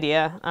bad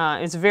idea.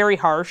 It's very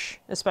harsh,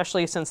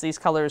 especially since these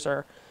colors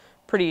are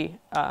pretty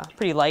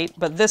light.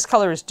 But this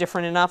color is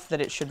different enough that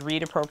it should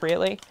read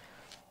appropriately.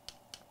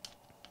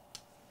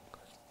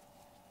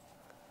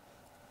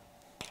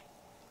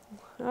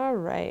 All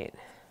right.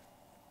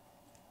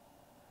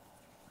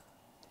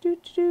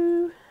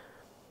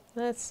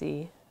 Let's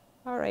see.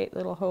 All right,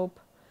 little Hope.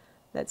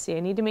 Let's see, I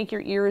need to make your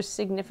ears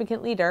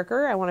significantly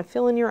darker. I want to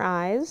fill in your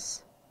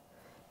eyes.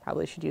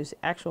 Probably should use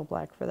actual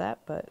black for that,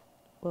 but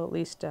we'll at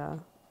least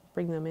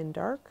bring them in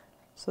dark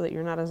so that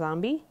you're not a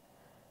zombie.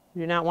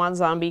 You do not want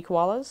zombie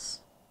koalas.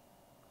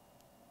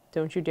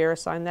 Don't you dare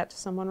assign that to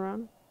someone,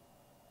 Ron.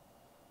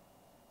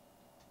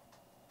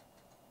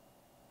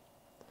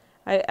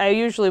 I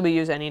usually will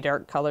use any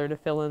dark color to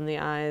fill in the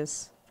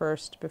eyes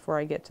first before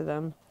I get to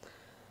them.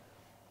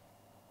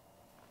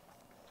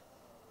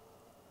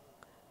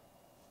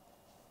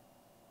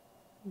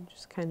 And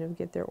just kind of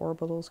get their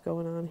orbitals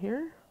going on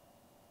here.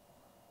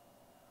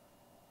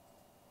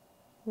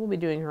 We'll be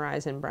doing her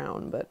eyes in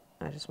brown, but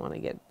I just want to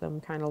get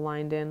them kind of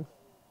lined in.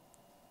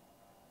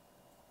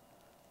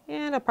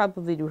 And I'll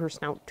probably do her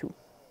snout too.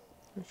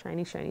 Her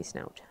shiny, shiny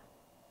snout.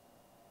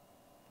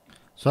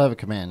 So I have a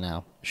command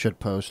now. It should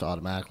post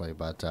automatically,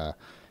 but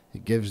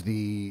it gives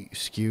the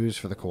SKUs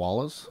for the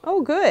koalas.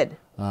 Oh, good.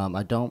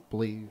 I don't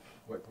believe...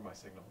 Wait for my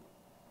signal.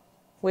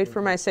 Wait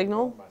for my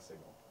signal? My signal.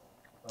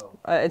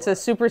 It's a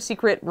super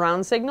secret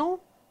round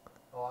signal?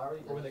 Oh, I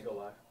already Or when they go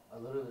live. I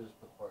literally just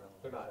put the part in.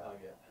 They're not out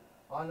yet.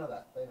 Oh, I know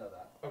that. They know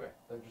that. Okay.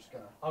 They're just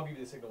gonna... I'll give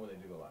you the signal when they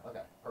do go live.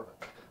 Okay,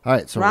 perfect. All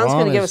right, so Ron's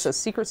going to give us a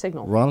secret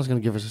signal. Ron is going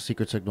to give us a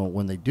secret signal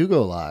when they do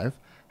go live.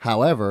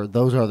 However,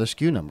 those are the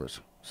SKU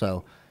numbers.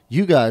 So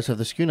you guys have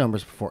the SKU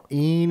numbers before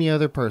any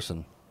other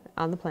person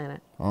On the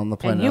planet. on the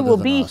planet. And you other will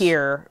than be us.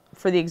 here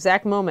for the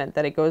exact moment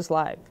that it goes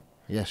live.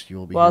 Yes, you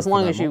will be Well, here as for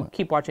long that as you moment.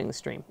 keep watching the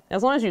stream.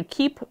 As long as you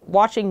keep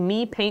watching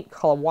me paint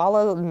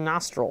koala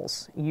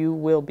nostrils, you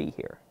will be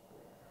here.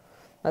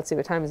 Let's see,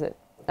 what time is it?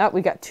 Oh,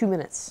 we got 2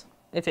 minutes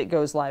if it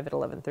goes live at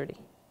 11:30.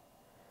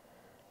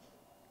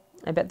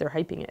 I bet they're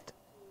hyping it.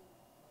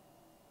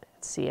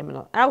 Let's see,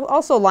 I'll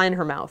also line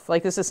her mouth.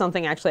 Like, this is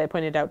something actually I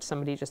pointed out to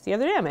somebody just the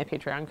other day on my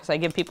Patreon, because I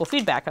give people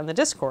feedback on the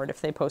Discord if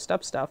they post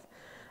up stuff,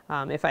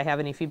 if I have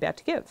any feedback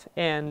to give.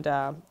 And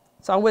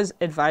it's always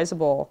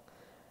advisable,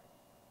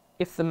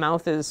 if the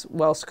mouth is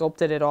well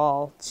sculpted at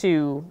all,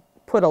 to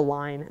put a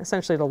line,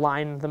 essentially to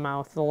line the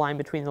mouth, the line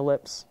between the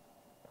lips.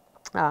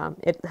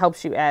 It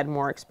helps you add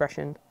more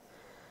expression,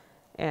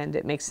 and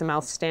it makes the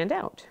mouth stand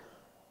out.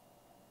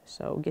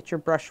 So get your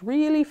brush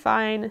really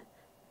fine,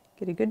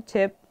 get a good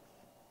tip,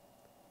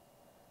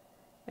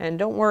 and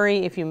don't worry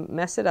if you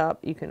mess it up,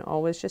 you can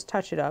always just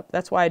touch it up.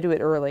 That's why I do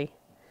it early,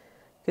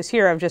 because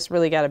here I've just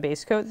really got a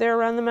base coat there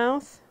around the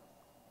mouth.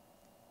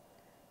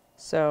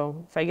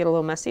 So if I get a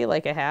little messy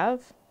like I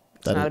have,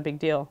 it's not a big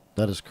deal.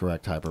 That is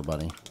correct, Hyper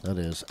Bunny. That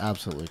is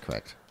absolutely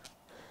correct.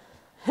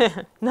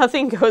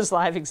 Nothing goes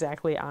live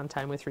exactly on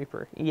time with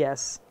Reaper.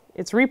 Yes,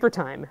 it's Reaper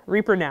time.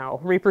 Reaper now.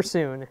 Reaper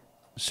soon.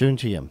 Soon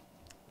to you.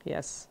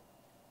 Yes.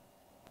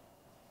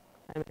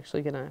 I'm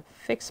actually going to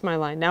fix my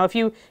line. Now, if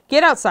you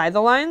get outside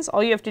the lines,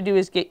 all you have to do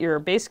is get your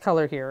base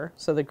color here,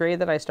 so the gray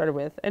that I started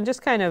with, and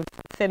just kind of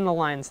thin the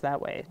lines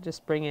that way.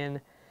 Just bring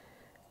in,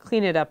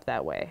 clean it up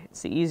that way.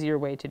 It's the easier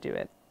way to do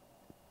it.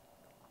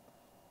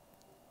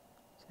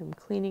 So I'm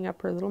cleaning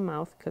up her little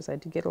mouth because I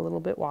did get a little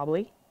bit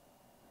wobbly.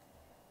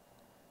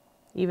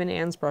 Even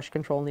Anne's brush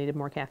control needed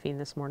more caffeine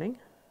this morning.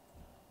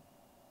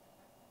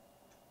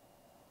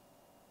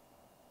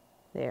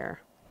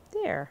 There.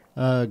 There.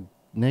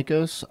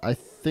 Nikos,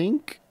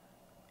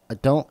 I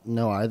don't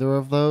know either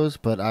of those,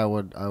 but I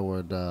would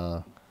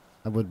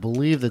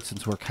believe that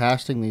since we're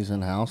casting these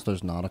in-house,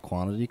 there's not a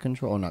quantity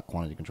control, or not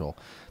quantity control.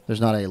 There's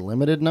not a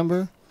limited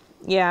number.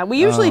 Yeah, we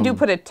usually do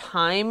put a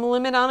time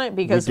limit on it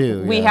because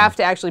we yeah. have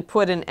to actually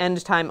put an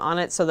end time on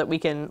it so that we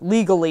can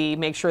legally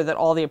make sure that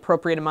all the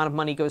appropriate amount of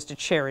money goes to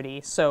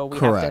charity. So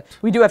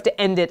we do have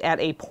to end it at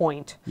a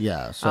point.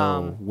 Yeah,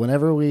 so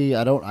whenever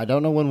I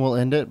don't know when we'll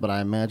end it, but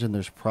I imagine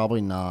there's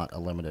probably not a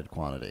limited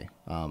quantity.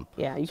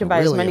 Yeah, you can buy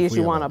as many as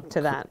you want up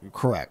to that.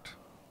 Correct.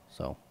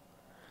 So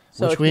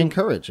which we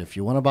encourage. If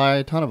you want to buy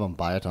a ton of them,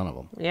 buy a ton of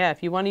them. Yeah,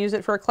 if you want to use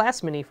it for a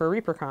class mini for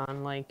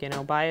ReaperCon, like,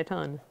 buy a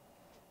ton.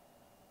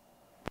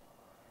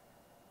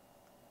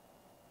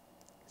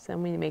 So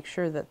then we make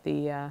sure that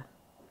the,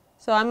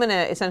 so I'm going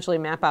to essentially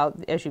map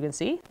out, as you can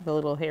see, the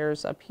little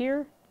hairs up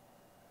here.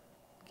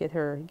 Get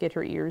her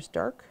ears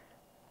dark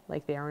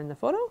like they are in the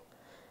photo.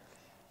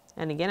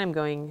 And again, I'm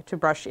going to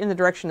brush in the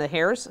direction of the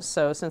hairs.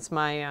 So since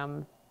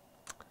my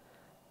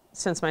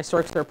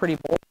strokes are pretty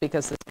bold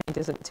because this paint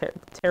isn't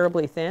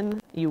terribly thin,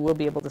 you will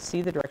be able to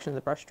see the direction of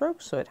the brush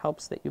stroke. So it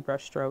helps that you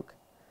brush stroke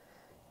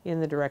in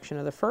the direction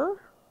of the fur.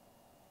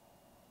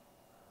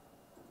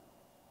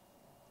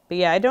 But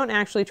yeah, I don't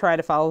actually try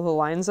to follow the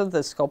lines of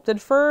the sculpted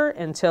fur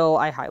until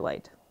I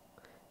highlight.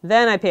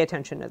 Then I pay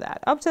attention to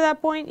that. Up to that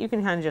point, you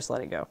can kind of just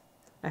let it go.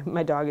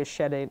 My dog is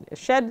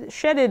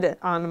shedded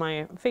on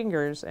my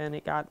fingers, and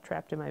it got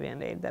trapped in my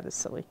Band-Aid. That is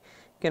silly.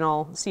 You can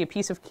all see a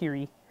piece of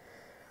Kiri.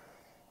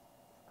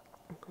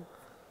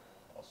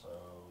 Also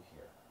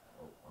here.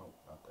 Oh,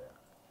 not there.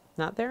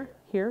 Not there?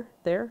 Here?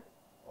 There?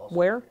 Also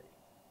where? Kiri.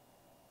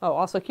 Oh,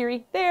 also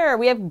Kiri? There!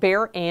 We have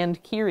Bear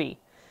and Kiri.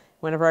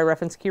 Whenever I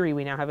reference Kiri,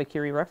 we now have a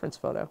Kiri reference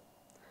photo.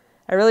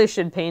 I really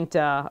should paint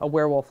a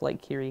werewolf like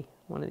Kiri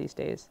one of these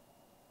days.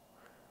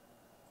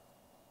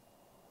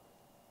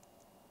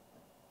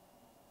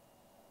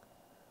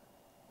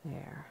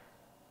 There.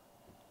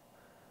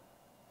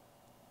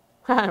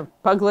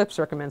 Pug Lips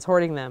recommends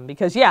hoarding them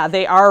because, yeah,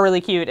 they are really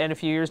cute, and a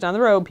few years down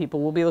the road,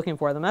 people will be looking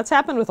for them. That's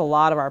happened with a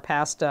lot of our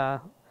past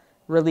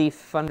relief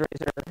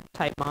fundraiser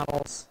type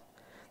models.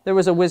 There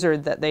was a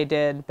wizard that they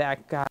did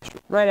back, gosh,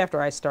 right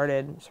after I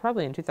started. It was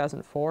probably in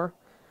 2004.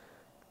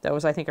 That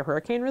was, I think, a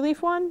hurricane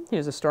relief one. He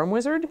was a storm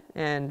wizard,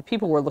 and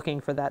people were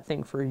looking for that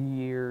thing for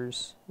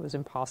years. It was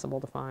impossible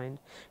to find.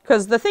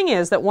 Because the thing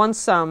is that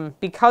once,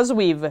 because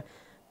we've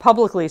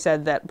publicly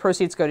said that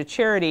proceeds go to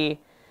charity,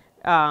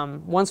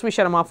 once we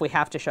shut them off, we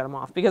have to shut them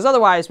off. Because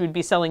otherwise, we'd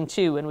be selling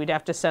two, and we'd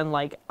have to send,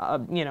 like,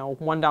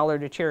 $1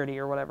 to charity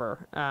or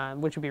whatever,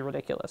 which would be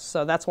ridiculous.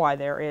 So that's why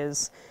there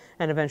is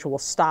an eventual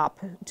stop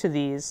to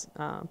these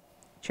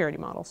charity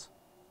models.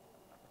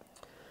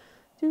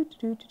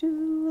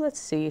 Let's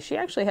see. She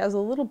actually has a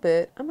little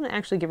bit. I'm going to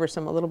actually give her a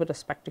little bit of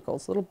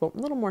spectacles, a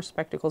little more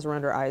spectacles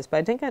around her eyes. But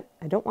I think I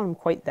don't want them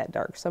quite that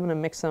dark, so I'm going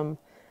to mix them.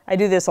 I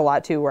do this a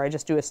lot too, where I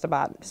just do a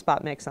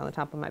spot mix on the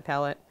top of my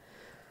palette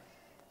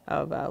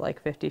of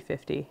like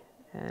 50-50,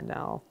 and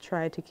I'll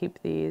try to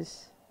keep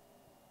these.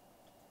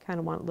 Kind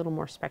of want a little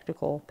more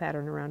spectacle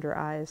pattern around her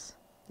eyes.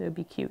 It would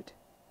be cute.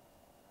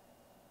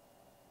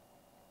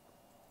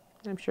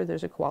 I'm sure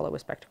there's a koala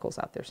with spectacles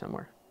out there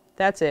somewhere.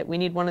 That's it. We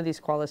need one of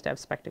these koalas to have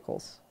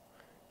spectacles.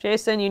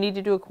 Jason, you need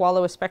to do a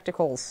koala with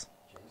spectacles.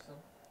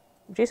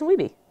 Jason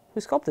Wiebe,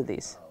 who sculpted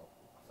these. Oh,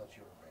 I thought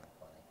you were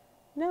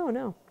being funny.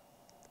 No.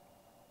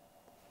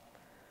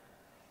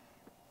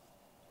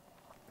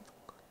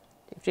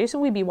 If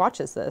Jason Wiebe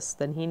watches this,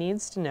 then he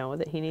needs to know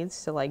that he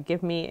needs to, like,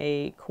 give me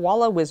a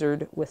koala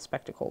wizard with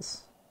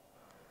spectacles.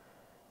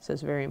 So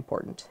it's very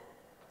important.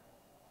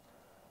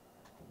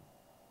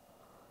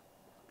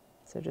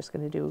 So just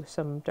going to do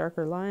some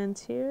darker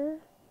lines here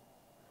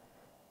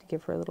to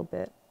give her a little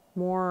bit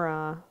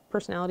more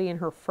personality in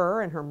her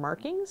fur and her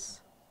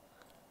markings.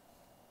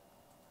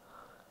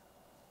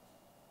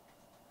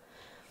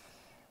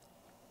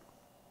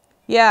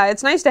 Yeah,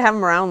 it's nice to have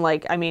them around.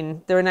 Like, I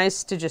mean, they're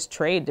nice to just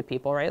trade to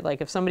people, right?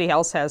 Like, if somebody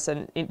else has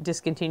a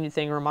discontinued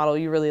thing or a model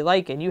you really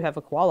like and you have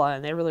a koala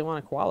and they really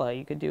want a koala,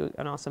 you could do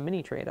an awesome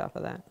mini trade off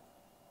of that.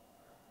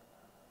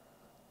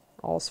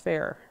 All's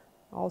fair.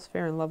 All's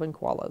fair in loving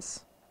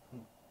koalas.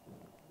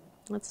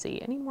 Let's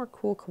see, any more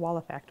cool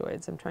koala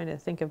factoids? I'm trying to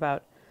think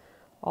about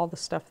all the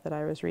stuff that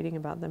I was reading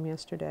about them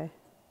yesterday.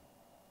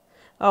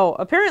 Oh,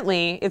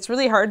 apparently it's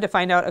really hard to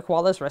find out a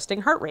koala's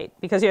resting heart rate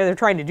because, they're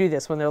trying to do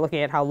this when they're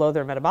looking at how low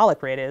their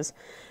metabolic rate is.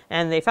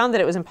 And they found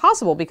that it was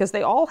impossible because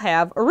they all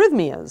have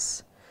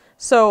arrhythmias.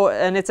 So,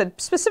 and it's a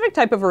specific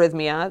type of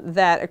arrhythmia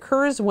that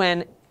occurs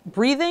when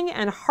breathing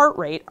and heart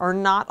rate are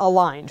not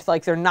aligned,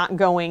 like they're not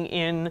going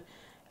in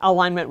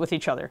alignment with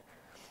each other.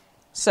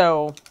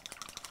 So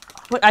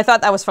what I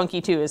thought that was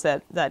funky too, is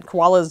that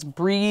koalas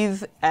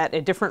breathe at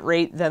a different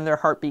rate than their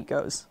heartbeat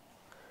goes.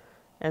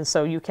 And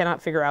so you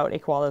cannot figure out a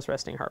koala's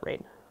resting heart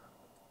rate.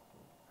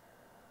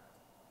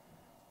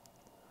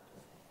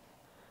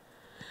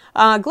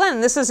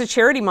 Glenn, this is a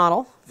charity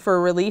model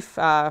for relief,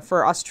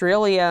 for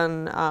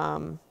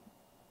Australian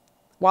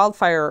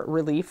wildfire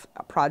relief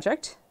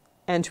project.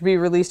 And to be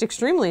released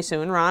extremely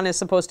soon. Ron is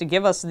supposed to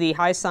give us the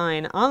high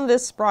sign on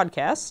this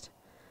broadcast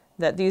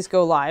that these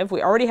go live.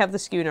 We already have the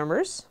SKU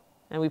numbers,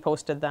 and we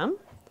posted them.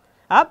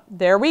 Up,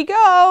 there we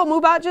go.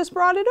 Moobot just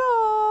brought it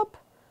up.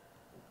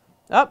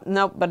 Oh,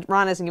 no, but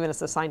Ron hasn't given us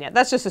the sign yet.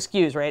 That's just the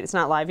SKUs, right? It's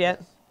not live yet?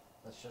 Yes.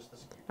 That's just the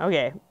SKU.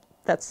 Okay,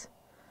 that's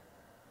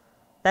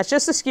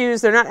just the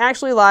SKUs. They're not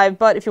actually live,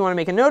 but if you want to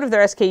make a note of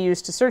their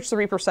SKUs to search the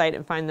Reaper site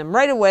and find them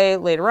right away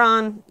later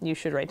on, you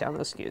should write down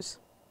those SKUs.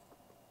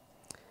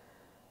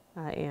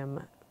 I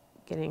am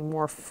getting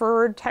more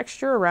furred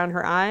texture around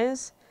her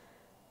eyes.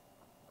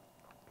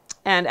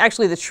 And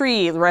actually the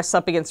tree rests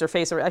up against her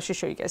face. I should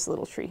show you guys the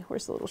little tree.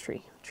 Where's the little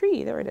tree?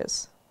 Tree, there it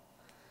is.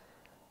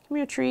 Come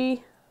here,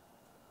 tree.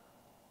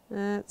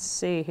 Let's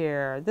see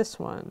here, this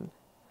one.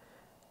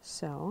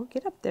 So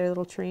get up there,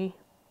 little tree.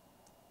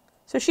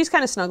 So she's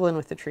kind of snuggling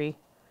with the tree.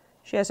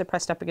 She has it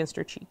pressed up against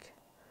her cheek.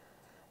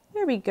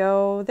 There we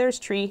go, there's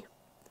tree.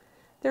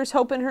 There's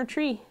hope in her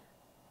tree.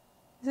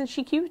 Isn't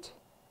she cute?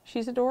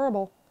 She's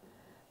adorable.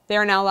 They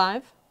are now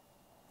live.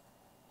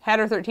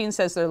 Hatter13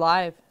 says they're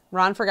live.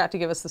 Ron forgot to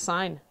give us the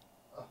sign.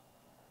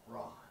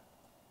 Ron.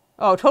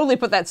 Oh, totally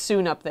put that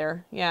soon up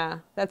there. Yeah,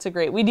 that's a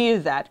great, we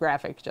needed that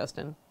graphic,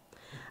 Justin.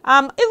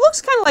 It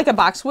looks kind of like a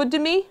boxwood to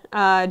me,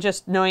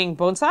 just knowing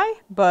bonsai,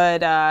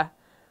 but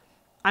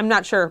I'm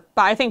not sure.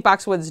 But I think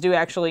boxwoods do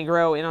actually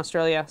grow in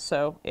Australia,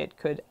 so it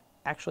could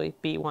actually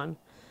be one.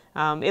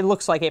 It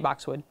looks like a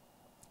boxwood,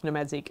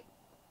 Nomadzik.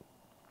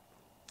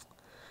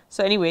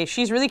 So anyway,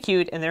 she's really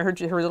cute, and there her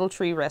little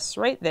tree rests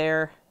right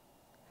there.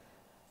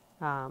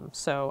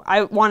 So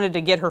I wanted to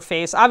get her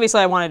face.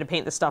 Obviously, I wanted to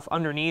paint the stuff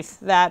underneath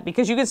that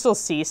because you can still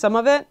see some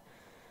of it.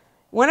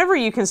 Whenever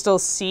you can still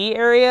see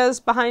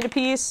areas behind a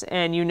piece,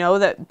 and you know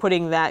that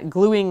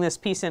gluing this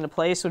piece into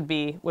place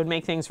would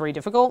make things very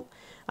difficult,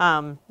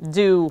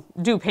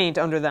 do paint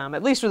under them,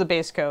 at least with a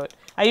base coat.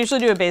 I usually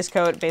do a base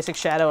coat, basic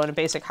shadow, and a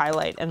basic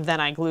highlight, and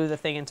then I glue the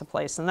thing into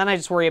place. And then I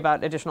just worry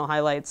about additional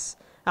highlights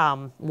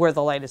where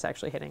the light is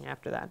actually hitting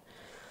after that.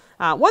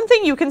 One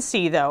thing you can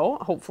see, though,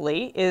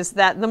 hopefully, is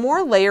that the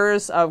more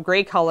layers of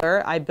gray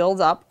color I build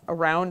up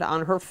around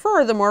on her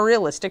fur, the more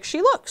realistic she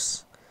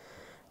looks.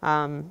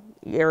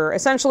 You're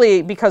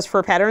essentially, because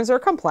fur patterns are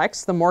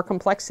complex, the more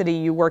complexity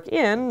you work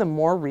in, the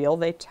more real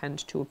they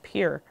tend to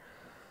appear.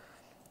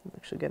 I'm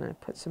actually going to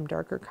put some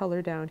darker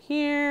color down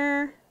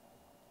here.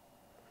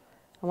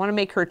 I want to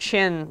make her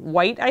chin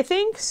white, I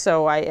think,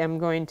 so I am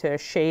going to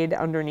shade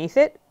underneath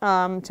it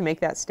to make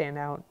that stand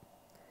out.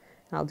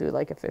 I'll do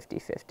like a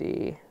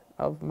 50-50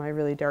 of my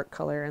really dark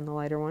color and the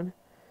lighter one.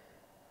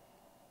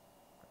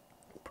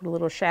 Put a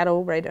little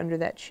shadow right under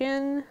that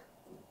chin.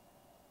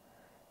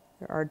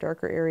 There are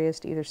darker areas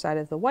to either side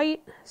of the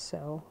white,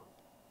 so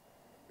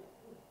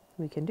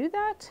we can do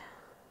that.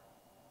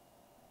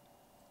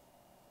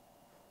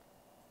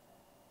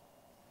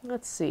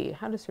 Let's see,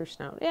 how does her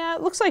snout? Yeah,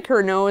 it looks like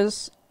her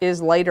nose is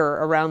lighter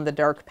around the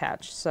dark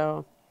patch,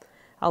 so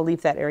I'll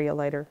leave that area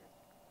lighter.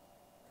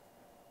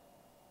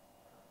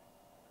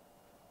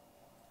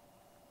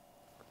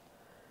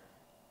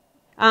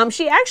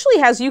 She actually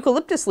has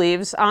eucalyptus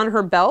leaves on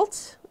her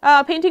belt,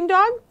 painting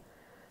dog.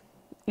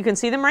 You can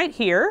see them right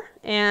here,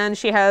 and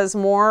she has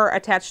more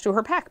attached to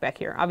her pack back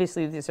here.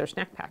 Obviously, these are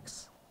snack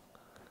packs.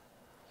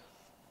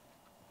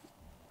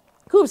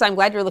 Hoops, I'm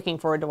glad you're looking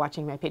forward to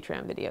watching my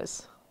Patreon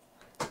videos.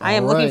 I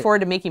am looking forward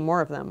to making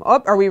more of them.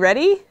 Oh, are we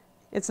ready?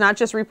 It's not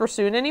just Reaper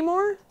Soon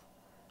anymore?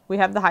 We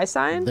have the high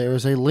sign? There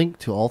is a link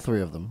to all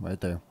three of them right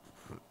there.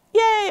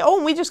 Yay! Oh,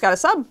 and we just got a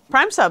sub.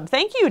 Prime sub.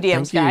 Thank you,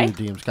 DM Sky. Thank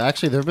you, DM Sky.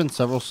 Actually, there have been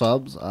several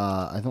subs.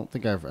 I don't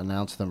think I've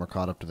announced them or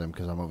caught up to them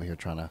because I'm over here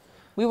trying to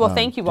We will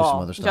thank you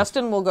all.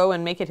 Justin will go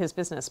and make it his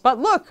business. But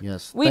look,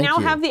 yes, we now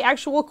have the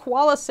actual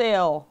Koala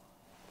sale.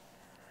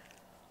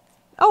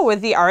 Oh,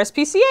 with the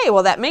RSPCA.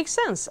 Well, that makes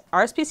sense.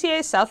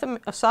 RSPCA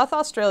South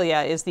Australia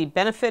is the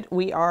benefit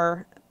we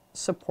are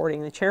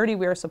supporting, the charity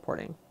we are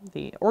supporting,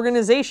 the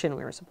organization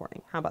we are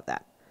supporting. How about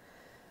that?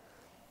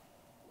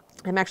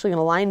 I'm actually going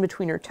to line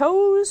between her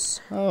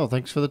toes. Oh,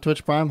 thanks for the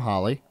Twitch Prime,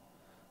 Holly.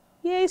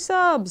 Yay,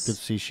 subs. Good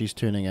to see she's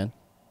tuning in.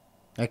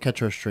 I catch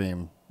her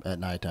stream at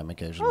nighttime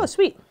occasionally. Oh,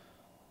 sweet.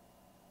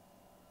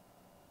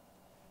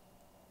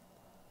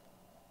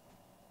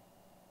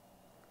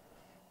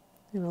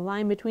 I'm going to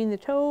line between the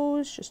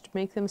toes just to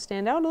make them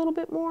stand out a little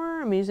bit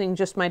more. I'm using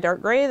just my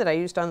dark gray that I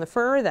used on the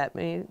fur.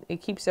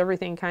 It keeps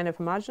everything kind of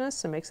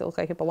homogeneous and makes it look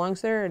like it belongs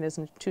there and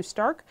isn't too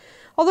stark.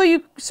 Although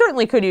you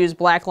certainly could use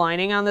black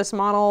lining on this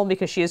model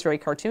because she is very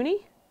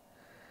cartoony.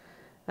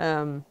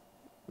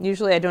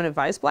 Usually I don't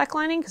advise black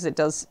lining because it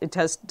does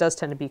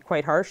tend to be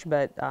quite harsh,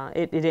 but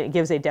it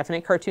gives a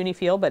definite cartoony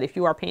feel. But if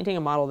you are painting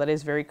a model that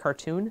is very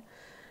cartoon,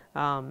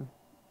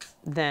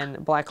 then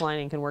black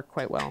lining can work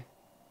quite well.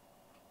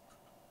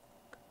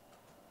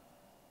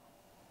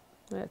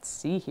 Let's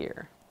see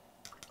here.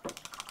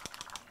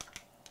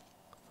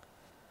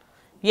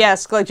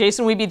 Yes,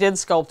 Jason Weeby did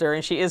sculpt her,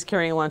 and she is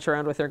carrying lunch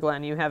around with her,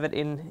 Glenn. You have it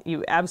in,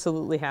 you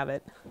absolutely have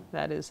it.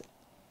 That is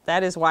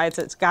why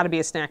it's got to be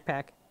a snack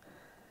pack.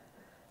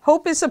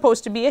 Hope is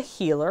supposed to be a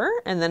healer,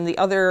 and then the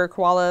other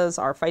koalas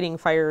are fighting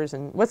fires.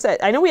 And what's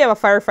that? I know we have a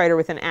firefighter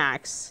with an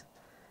axe.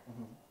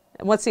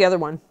 Mm-hmm. What's the other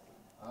one?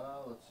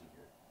 Let's see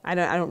here. I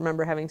don't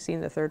remember having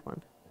seen the third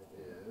one.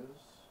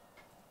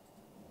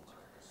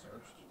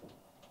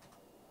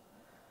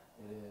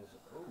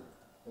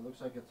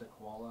 Looks like it's a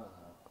koala.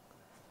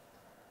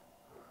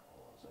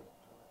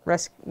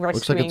 Rescuing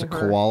Looks like it's a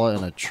her. koala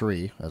in a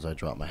tree as I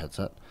drop my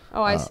headset.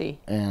 Oh, I see.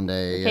 And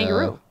a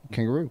kangaroo.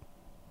 Kangaroo.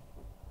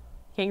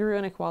 Kangaroo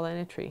and a koala in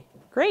a tree.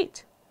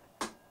 Great.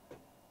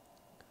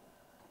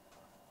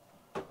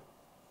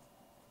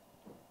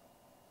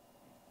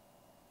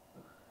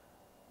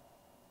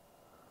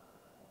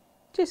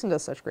 Jason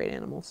does such great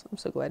animals. I'm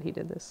so glad he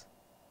did this.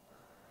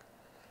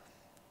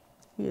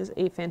 He is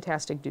a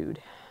fantastic dude.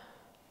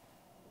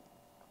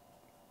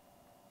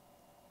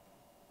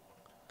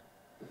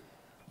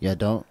 Yeah,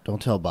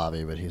 don't tell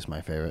Bobby, but he's my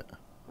favorite.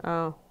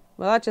 Oh,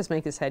 well, that just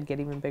makes his head get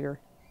even bigger.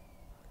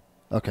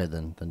 Okay,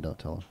 then don't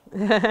tell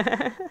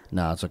him.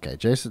 No, it's okay.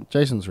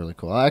 Jason's really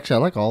cool. Actually, I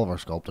like all of our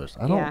sculptors.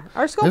 Yeah,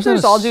 our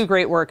sculptors all do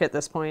great work at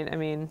this point. I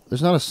mean,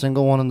 there's not a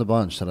single one in the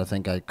bunch that I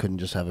think I couldn't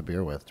just have a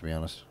beer with, to be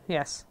honest.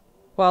 Yes.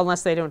 Well,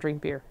 unless they don't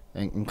drink beer.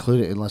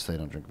 Unless they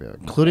don't drink beer.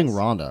 Including Yes.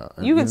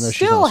 Rhonda. You could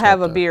still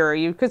have a beer.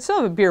 You could still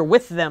have a beer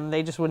with them.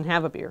 They just wouldn't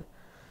have a beer.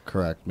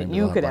 Correct. But Maybe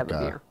you they'll could have like,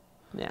 a beer.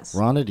 Yes.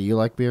 Rhonda, do you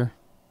like beer?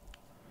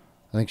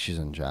 I think she's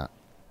in chat.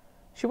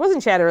 She was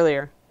in chat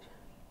earlier.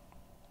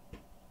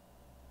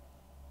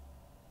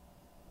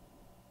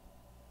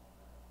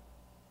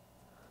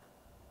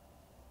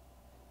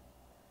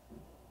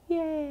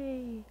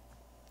 Yay. I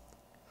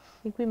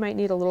think we might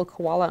need a little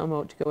koala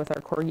emote to go with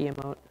our corgi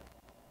emote.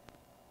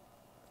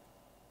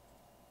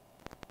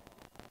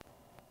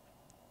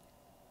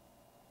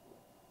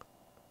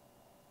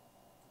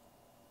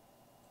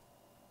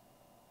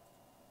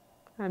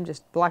 I'm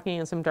just blocking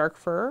in some dark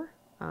fur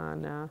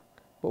on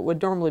what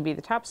would normally be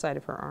the top side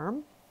of her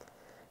arm.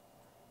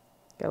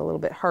 Got a little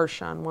bit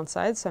harsh on one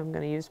side, so I'm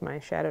going to use my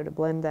shadow to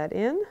blend that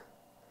in.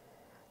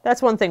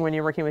 That's one thing when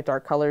you're working with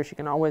dark colors, you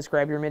can always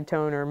grab your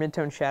midtone or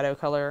midtone shadow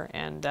color,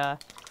 and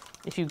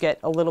if you get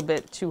a little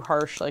bit too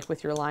harsh, like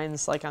with your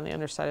lines like on the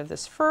underside of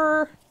this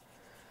fur,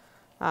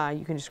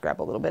 you can just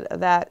grab a little bit of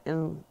that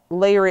and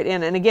layer it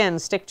in. And again,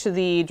 stick to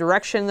the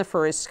direction the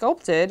fur is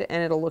sculpted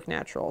and it'll look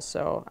natural.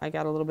 So I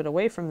got a little bit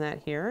away from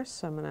that here.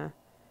 So I'm gonna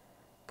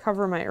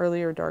cover my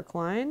earlier dark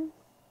line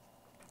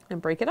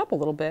and break it up a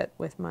little bit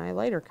with my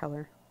lighter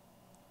color.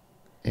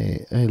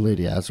 Hey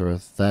Lady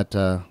Azareth,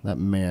 that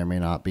may or may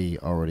not be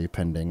already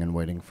pending and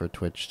waiting for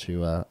Twitch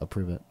to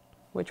approve it.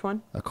 Which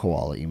one? A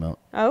koala emote.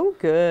 Oh,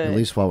 good. At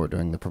least while we're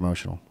doing the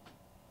promotional.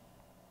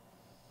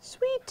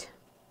 Sweet.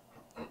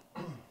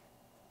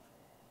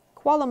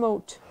 Koala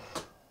mote.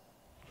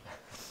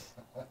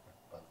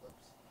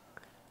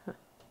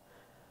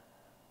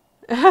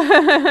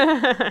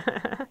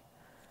 And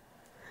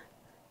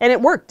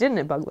it worked, didn't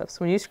it, Bug Lips?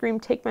 When you scream,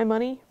 "Take my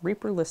money,"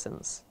 Reaper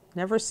listens.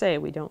 Never say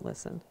we don't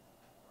listen.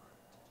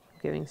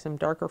 Giving some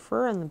darker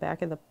fur on the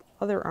back of the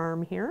other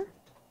arm here.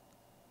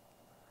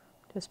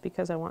 Just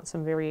because I want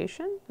some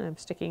variation. And I'm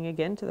sticking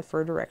again to the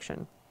fur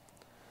direction.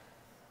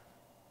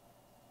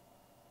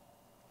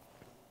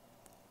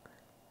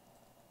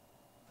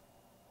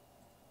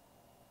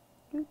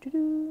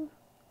 Doo-doo-doo.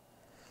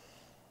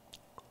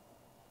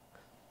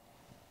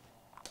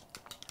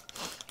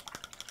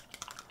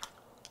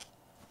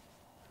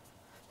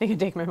 They can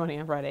take my money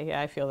on Friday.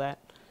 Yeah, I feel that.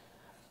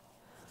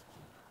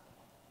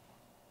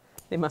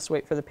 They must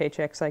wait for the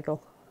paycheck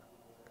cycle.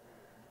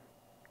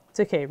 It's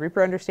okay.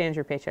 Reaper understands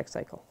your paycheck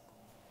cycle.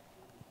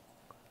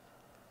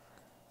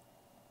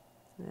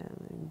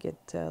 And get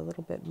a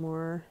little bit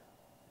more.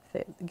 If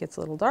it gets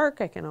a little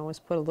dark, I can always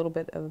put a little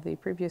bit of the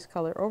previous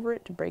color over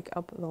it to break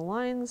up the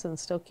lines and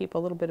still keep a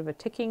little bit of a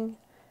ticking,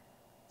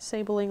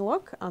 sabling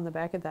look on the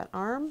back of that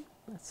arm.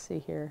 Let's see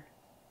here.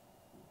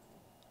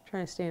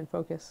 Trying to stay in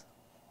focus.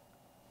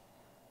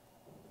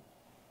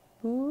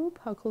 Oop,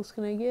 how close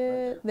can I get?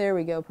 Right there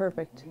we go,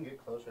 perfect. You can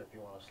get closer if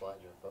you want to slide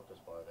your focus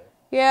bar there.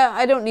 Yeah,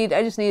 I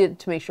just need it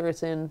to make sure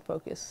it's in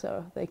focus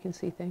so they can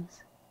see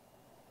things.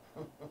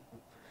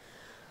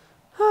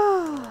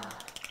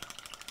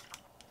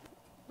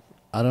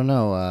 I don't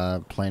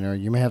know, Planer.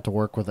 You may have to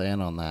work with Ann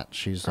on that.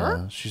 She's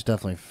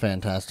definitely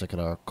fantastic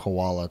at our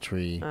koala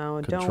tree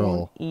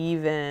control. Don't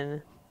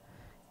even.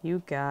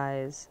 You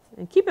guys.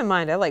 And keep in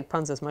mind, I like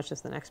puns as much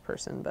as the next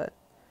person, but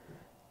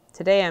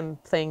today I'm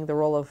playing the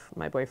role of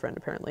my boyfriend,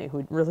 apparently,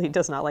 who really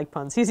does not like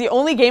puns. He's the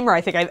only gamer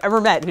I think I've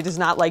ever met who does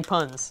not like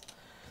puns.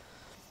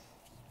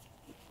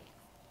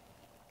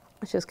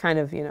 It's just kind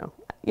of, you know,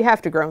 you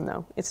have to groan,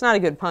 though. It's not a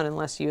good pun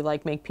unless you,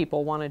 like, make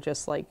people want to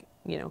just, like,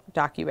 you know,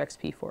 dock you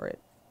XP for it.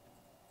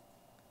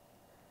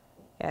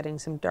 Adding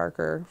some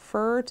darker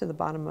fur to the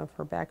bottom of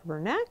her back of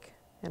her neck.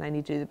 And I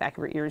need to do the back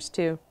of her ears,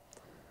 too.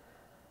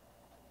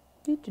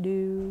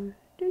 Do-do-do,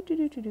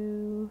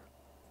 do-do-do-do-do.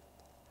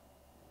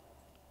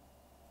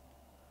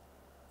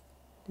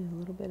 Do a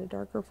little bit of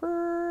darker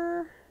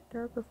fur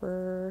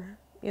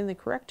in the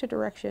correct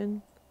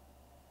direction.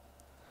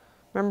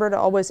 Remember to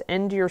always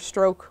end your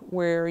stroke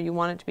where you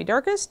want it to be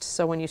darkest.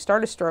 So when you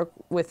start a stroke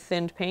with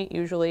thinned paint,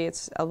 usually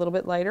it's a little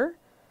bit lighter.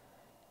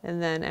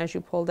 And then as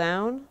you pull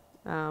down,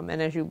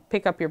 and as you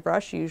pick up your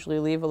brush, you usually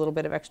leave a little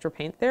bit of extra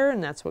paint there,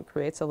 and that's what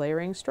creates a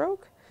layering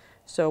stroke.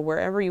 So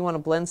wherever you want to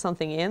blend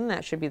something in,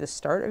 that should be the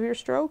start of your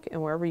stroke,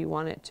 and wherever you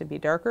want it to be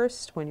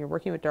darkest when you're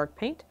working with dark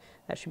paint,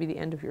 that should be the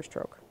end of your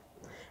stroke.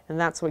 And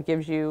that's what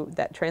gives you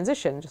that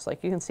transition, just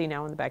like you can see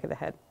now in the back of the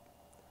head.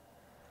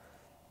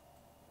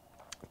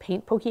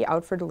 Paint pokey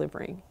out for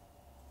delivery.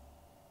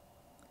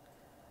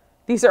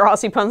 These are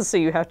Aussie puns, so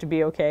you have to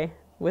be okay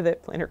with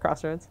it, Planar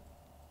Crossroads.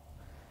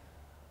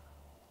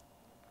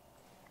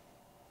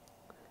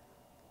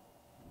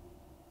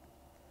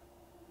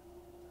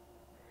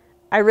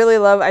 I really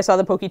love, I saw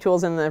the Pokey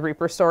Tools in the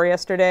Reaper store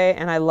yesterday,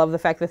 and I love the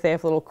fact that they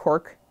have little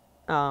cork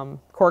on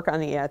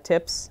the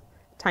tips,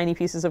 tiny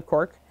pieces of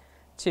cork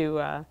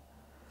to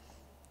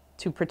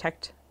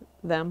protect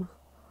them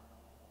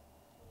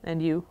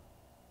and you.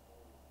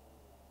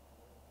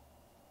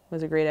 It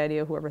was a great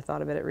idea, whoever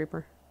thought of it at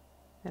Reaper.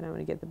 And I'm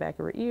going to get the back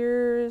of her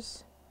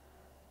ears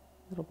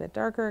a little bit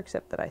darker,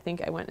 except that I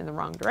think I went in the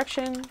wrong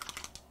direction.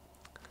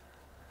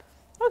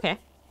 Okay.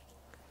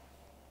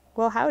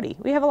 Well, howdy.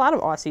 We have a lot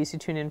of Aussies who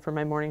tune in for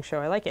my morning show.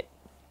 I like it.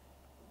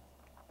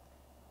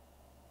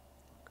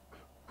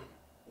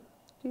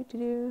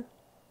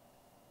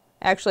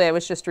 Actually, I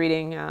was just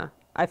reading,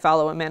 I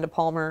follow Amanda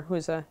Palmer,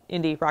 who's an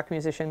indie rock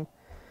musician.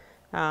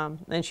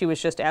 And she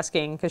was just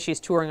asking, because she's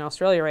touring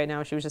Australia right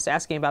now, she was just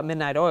asking about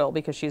Midnight Oil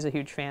because she's a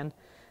huge fan.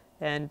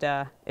 And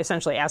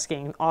essentially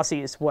asking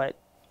Aussies what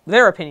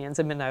their opinions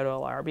of Midnight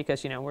Oil are,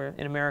 because, you know, we're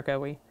in America,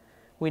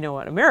 we know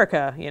what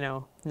America, you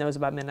know, knows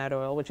about Midnight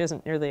Oil, which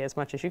isn't nearly as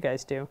much as you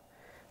guys do.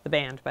 The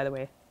band, by the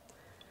way.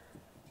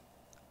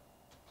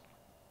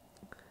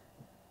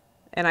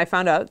 And I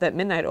found out that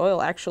Midnight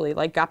Oil actually,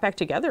 like, got back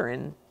together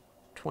in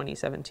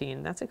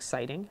 2017. That's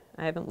exciting.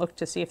 I haven't looked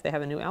to see if they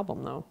have a new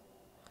album, though.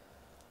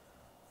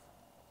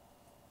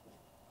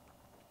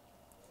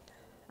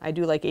 I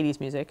do like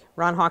 80s music.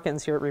 Ron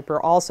Hawkins here at Reaper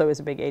also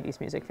is a big 80s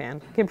music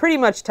fan. Can pretty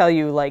much tell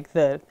you, like,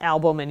 the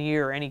album and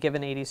year any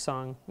given 80s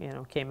song, you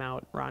know, came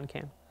out. Ron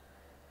can.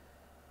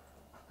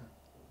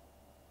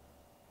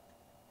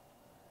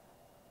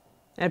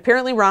 And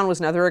apparently Ron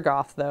was never a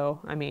goth, though.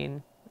 I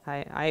mean,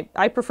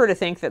 I prefer to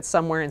think that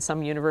somewhere in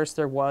some universe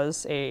there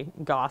was a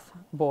goth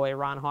boy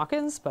Ron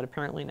Hawkins, but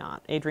apparently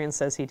not. Adrian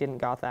says he didn't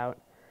goth out.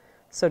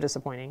 So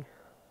disappointing.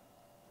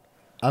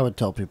 I would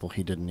tell people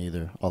he didn't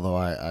either, although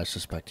I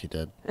suspect he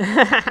did.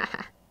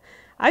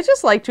 I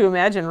just like to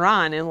imagine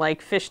Ron in,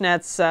 like,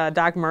 fishnets,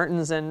 Doc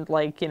Martens, and,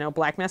 like, you know,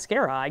 black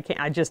mascara. I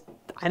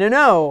don't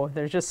know.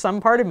 There's just some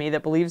part of me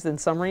that believes in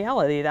some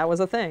reality that was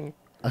a thing.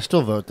 I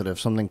still vote that if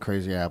something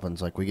crazy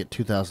happens, like we get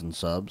 2,000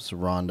 subs,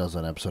 Ron does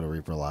an episode of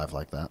Reaper Live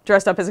like that.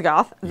 Dressed up as a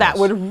goth? Yes. That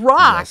would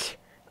rock! Yes.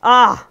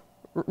 Ah!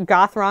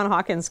 Goth Ron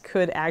Hawkins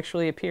could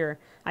actually appear.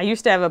 I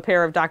used to have a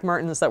pair of Doc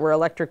Martens that were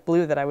electric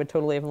blue that I would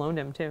totally have loaned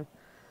him, too.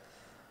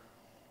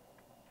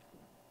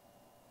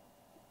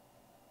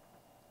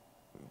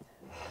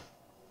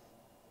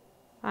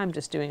 I'm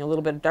just doing a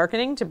little bit of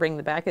darkening to bring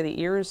the back of the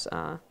ears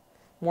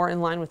more in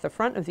line with the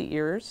front of the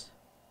ears.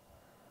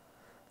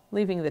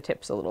 Leaving the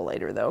tips a little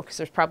lighter, though, because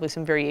there's probably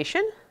some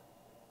variation.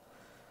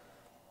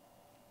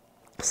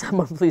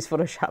 Someone please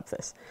Photoshop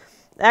this.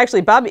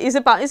 Actually,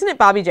 isn't it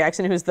Bobby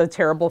Jackson who's the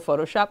terrible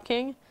Photoshop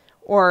king?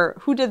 Or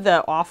who did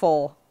the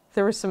awful...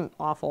 There were some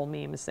awful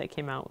memes that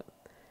came out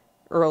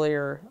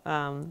earlier.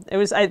 It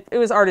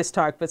was Artist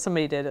Talk, but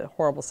somebody did a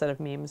horrible set of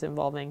memes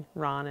involving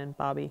Ron and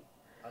Bobby.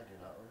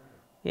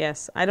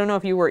 Yes, I don't know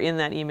if you were in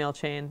that email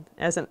chain.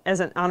 As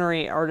an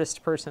honorary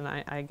artist person,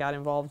 I got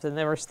involved, and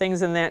there were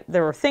things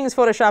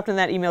photoshopped in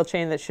that email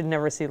chain that should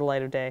never see the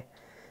light of day,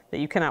 that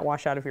you cannot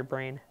wash out of your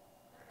brain.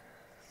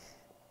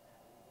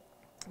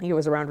 I think it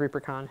was around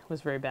ReaperCon. It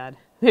was very bad.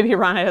 Maybe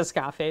Ron had a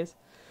ska phase.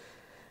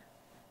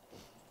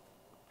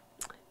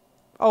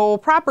 Oh,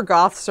 proper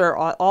goths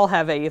all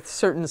have a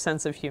certain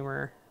sense of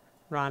humor.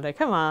 Rhonda,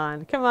 come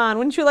on, come on!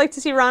 Wouldn't you like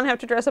to see Ron have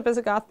to dress up as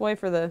a goth boy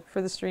for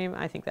the stream?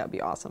 I think that would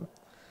be awesome.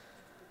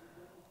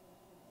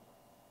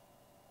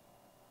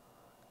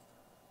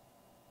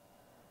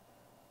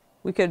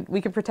 We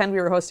could pretend we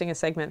were hosting a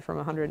segment from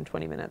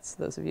 120 Minutes,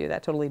 those of you.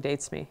 That totally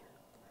dates me,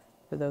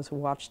 for those who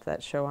watched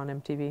that show on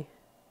MTV.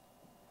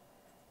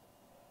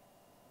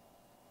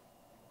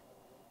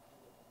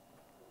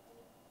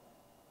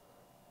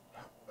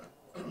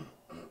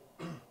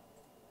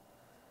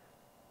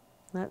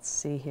 Let's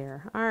see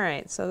here. All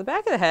right, so the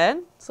back of the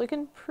head, it's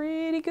looking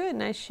pretty good.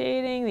 Nice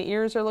shading. The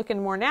ears are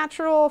looking more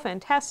natural.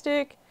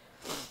 Fantastic.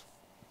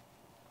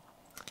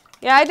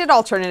 Yeah, I did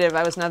alternative.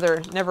 I was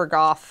never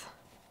goth.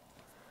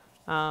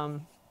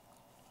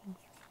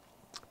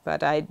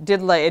 But I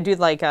did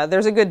like,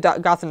 there's a good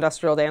goth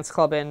industrial dance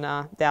club in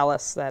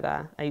Dallas that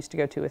I used to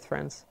go to with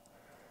friends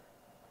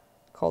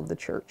called The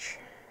Church.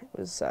 It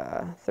was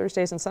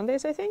Thursdays and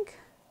Sundays, I think,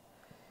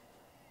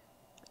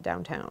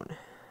 downtown.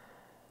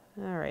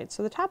 All right,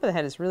 so the top of the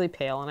head is really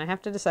pale, and I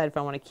have to decide if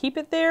I want to keep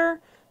it there,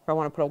 if I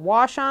want to put a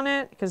wash on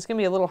it, because it's going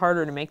to be a little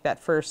harder to make that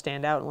fur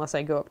stand out unless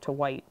I go up to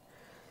white.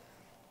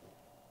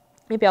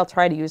 Maybe I'll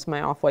try to use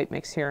my off-white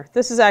mix here.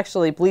 This is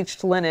actually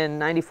bleached linen,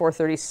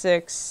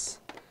 9436,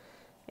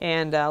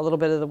 and a little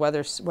bit of the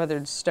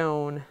weathered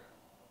stone.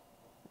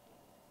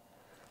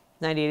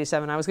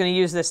 9087. I was going to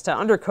use this to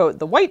undercoat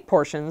the white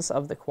portions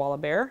of the koala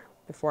bear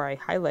before I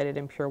highlighted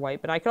in pure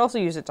white, but I could also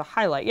use it to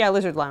highlight. Yeah,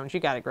 Lizard Lounge, you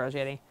got it, Gross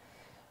Yeti.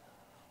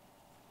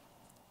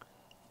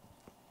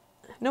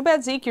 No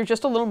bad, Zeke, you're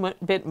just a little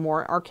bit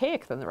more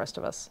archaic than the rest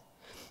of us.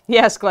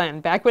 Yes,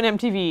 Glenn, back when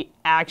MTV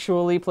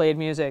actually played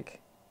music.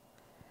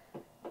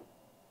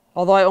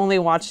 Although I only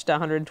watched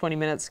 120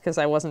 minutes because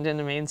I wasn't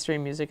into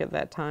mainstream music at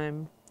that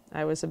time.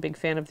 I was a big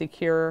fan of The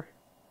Cure.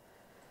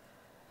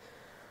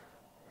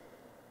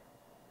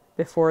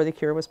 Before The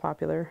Cure was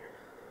popular.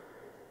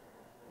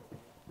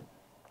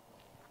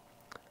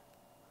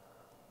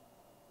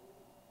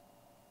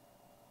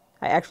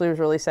 I actually was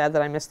really sad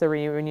that I missed the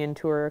reunion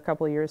tour a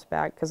couple of years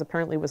back because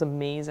apparently it was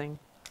amazing.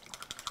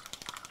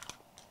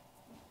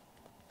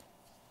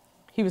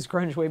 He was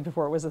grunge way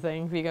before it was a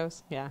thing,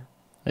 Vigos. Yeah.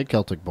 Hey,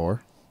 Celtic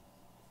Boar.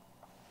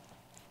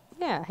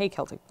 Yeah, hey,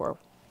 Celtic Boar.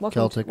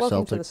 Celtic, welcome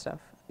Celtic. to the stuff.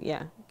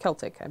 Yeah,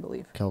 Celtic, I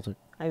believe. Celtic.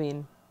 I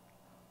mean,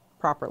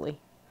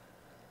 properly.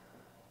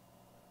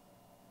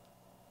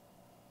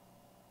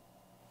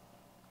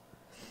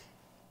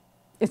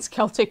 It's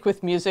Celtic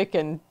with music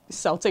and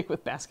Celtic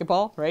with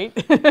basketball, right?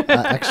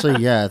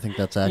 Actually, yeah, I think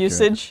that's accurate.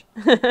 Usage.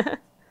 I'm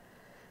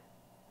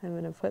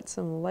going to put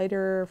some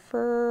lighter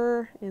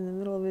fur in the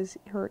middle of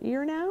her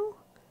ear now.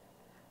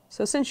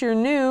 So since you're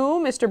new,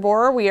 Mr.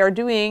 Boar, we are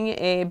doing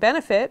a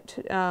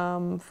benefit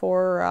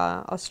for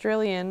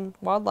Australian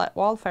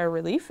wildfire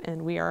relief,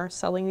 and we are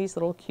selling these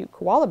little cute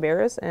koala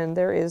bears, and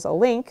there is a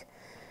link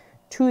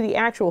to the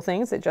actual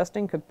things that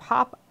Justin could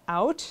pop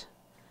out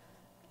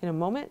in a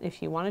moment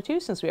if you wanted to,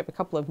 since we have a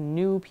couple of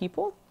new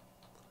people.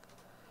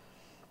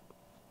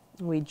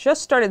 We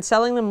just started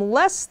selling them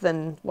less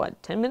than,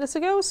 what, 10 minutes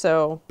ago?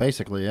 So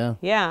basically, yeah.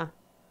 Yeah.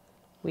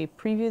 We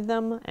previewed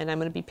them, and I'm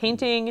going to be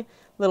painting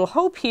Little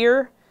Hope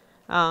here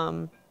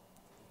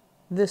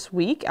this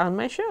week on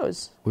my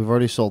shows. We've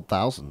already sold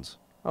thousands.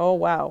 Oh,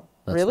 wow.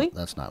 Really?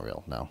 That's not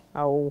real, no.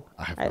 Oh.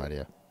 I have no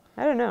idea.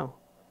 I don't know.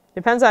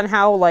 Depends on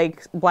how,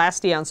 like,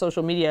 blasty on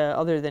social media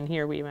other than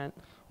here we went.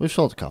 We've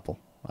sold a couple,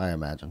 I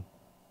imagine.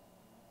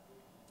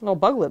 Well,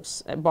 Bug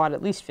Lips bought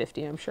at least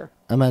 50, I'm sure.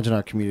 I imagine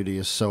our community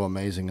is so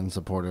amazing and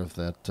supportive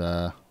that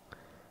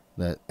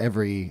that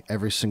every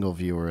single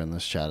viewer in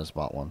this chat has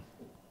bought one.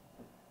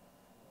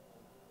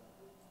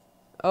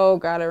 Oh,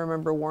 God, I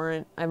remember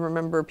Warrant. I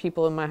remember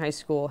people in my high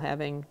school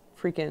having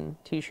freaking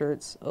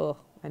T-shirts. Ugh,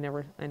 I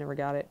never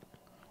got it.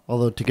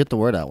 Although, to get the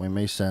word out, we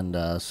may send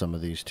some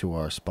of these to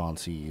our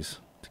sponsees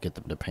to get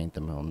them to paint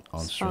them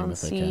on stream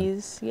if they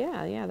can.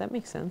 Yeah, that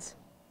makes sense.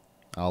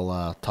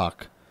 I'll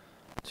talk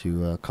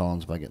to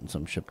Collins by getting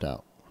some shipped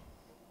out.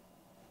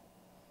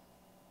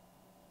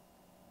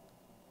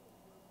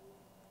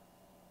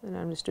 And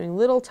I'm just doing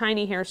little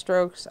tiny hair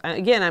strokes.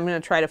 Again, I'm going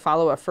to try to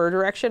follow a fur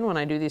direction when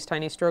I do these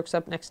tiny strokes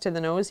up next to the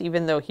nose,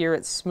 even though here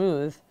it's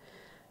smooth.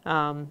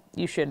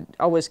 You should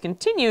always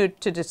continue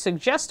to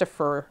suggest a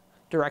fur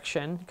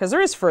direction, because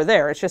there is fur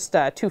there. It's just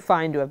too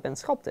fine to have been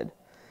sculpted.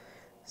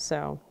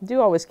 So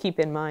do always keep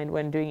in mind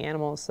when doing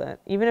animals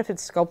that even if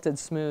it's sculpted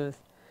smooth,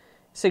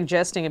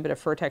 suggesting a bit of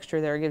fur texture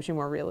there gives you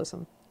more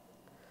realism.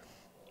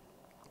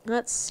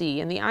 Let's see,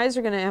 and the eyes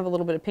are going to have a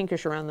little bit of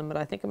pinkish around them, but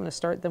I think I'm going to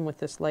start them with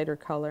this lighter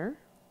color.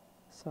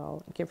 So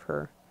I'll give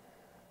her,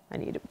 I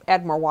need to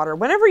add more water.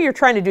 Whenever you're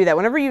trying to do that,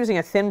 whenever you're using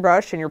a thin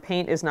brush and your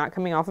paint is not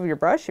coming off of your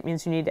brush, it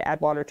means you need to add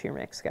water to your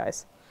mix,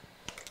 guys.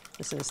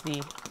 This is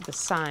the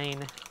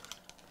sign.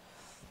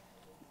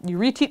 You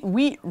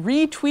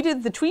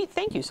retweeted the tweet?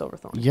 Thank you,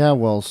 Silverthorn. Yeah,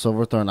 well,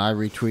 Silverthorn, I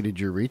retweeted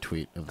your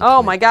retweet of the Oh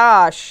tweet. my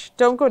gosh.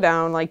 Don't go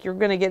down. Like, you're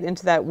going to get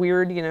into that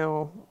weird, you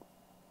know,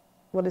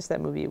 what is that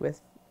movie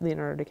with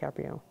Leonardo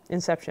DiCaprio?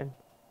 Inception.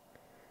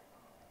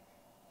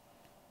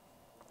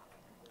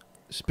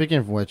 Speaking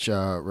of which,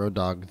 Road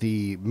Dog,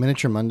 the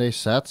Miniature Monday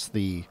sets,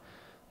 the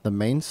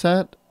main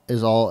set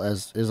is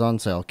on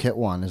sale. Kit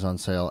 1 is on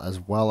sale,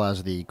 as well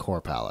as the core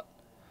palette.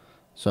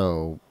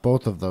 So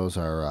both of those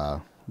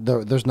are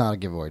there's not a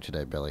giveaway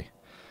today, Billy.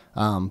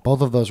 Both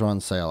of those are on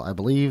sale. I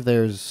believe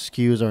there's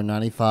SKUs are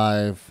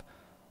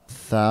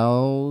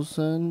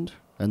 95,000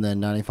 and then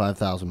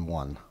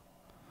 95,001.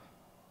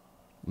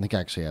 I think I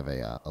actually have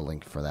a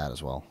link for that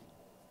as well.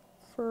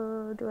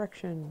 For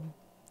direction.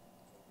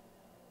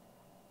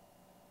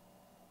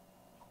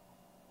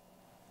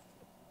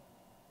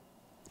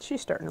 She's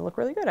starting to look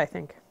really good, I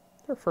think.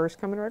 Her fur's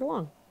coming right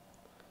along.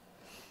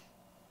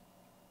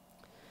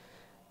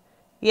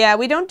 Yeah,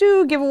 we don't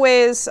do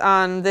giveaways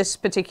on this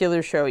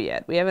particular show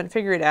yet. We haven't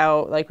figured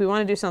out, like, we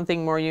want to do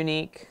something more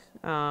unique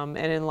and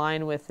in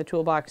line with the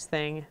toolbox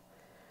thing.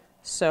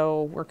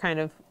 So we're kind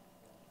of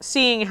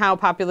seeing how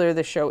popular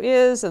the show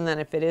is, and then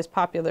if it is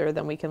popular,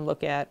 then we can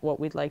look at what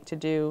we'd like to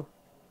do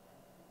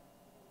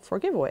for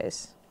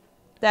giveaways.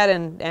 That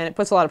and it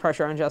puts a lot of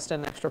pressure on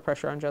Justin, extra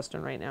pressure on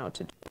Justin right now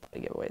to do the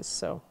giveaways.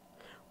 So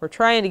we're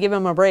trying to give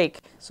him a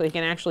break so he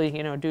can actually,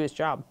 you know, do his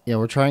job. Yeah,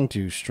 we're trying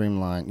to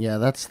streamline. Yeah,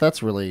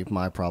 that's really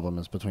my problem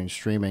is between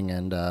streaming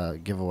and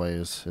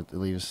giveaways. It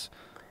leaves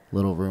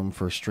little room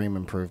for stream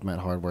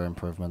improvement, hardware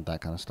improvement, that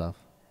kind of stuff.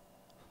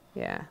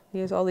 Yeah, he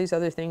has all these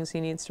other things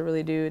he needs to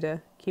really do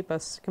to keep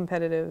us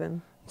competitive.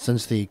 And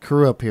Since the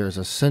crew up here is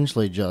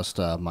essentially just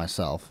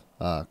myself,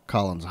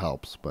 Collins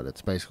helps, but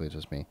it's basically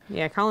just me.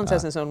 yeah, Collins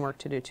has his own work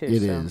to do too. It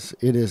so. is.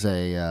 It is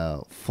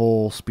a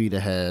full speed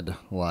ahead,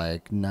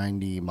 like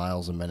 90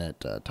 miles a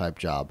minute type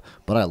job.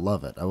 But I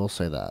love it. I will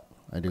say that.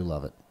 I do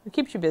love it. It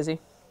keeps you busy.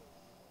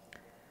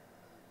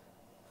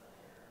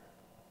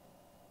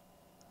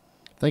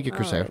 Thank you, All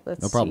Corsair. right,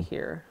 let's No problem. see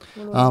here.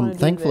 What do I wanna do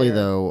Thankfully, there?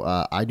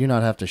 though, I do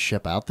not have to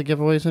ship out the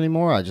giveaways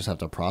anymore. I just have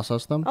to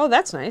process them. Oh,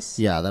 that's nice.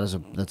 Yeah,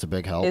 that's a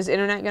big help. Is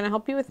Internet going to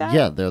help you with that?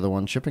 Yeah, they're the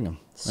ones shipping them,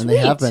 and they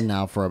have Sweet. been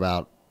now for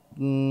about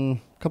a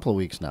couple of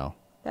weeks now.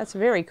 That's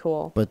very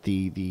cool. But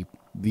the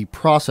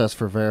process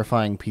for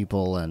verifying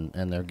people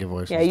and their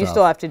giveaways, Yeah, and you stuff,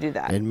 still have to do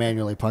that. and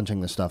manually punching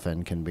the stuff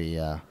in can be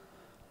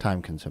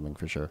time consuming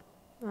for sure.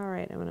 All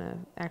right, I'm going to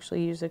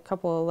actually use a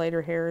couple of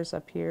lighter hairs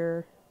up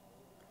here.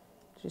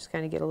 Just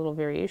kind of get a little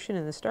variation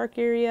in this dark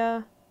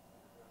area.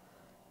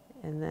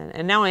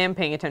 And now I am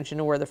paying attention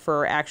to where the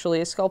fur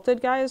actually is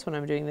sculpted, guys, when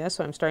I'm doing this.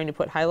 So I'm starting to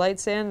put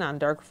highlights in on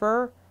dark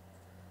fur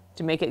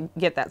to make it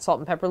get that salt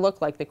and pepper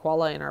look like the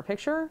koala in our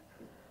picture.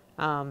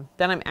 Then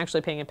I'm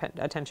actually paying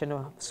attention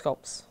to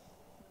sculpts,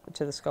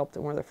 to the sculpt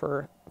and where the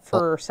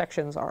fur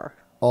sections are.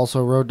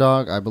 Also, Road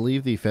Dog, I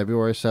believe the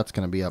February set's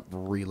going to be up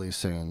really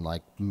soon,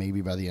 like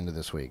maybe by the end of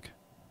this week.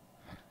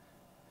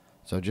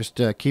 So just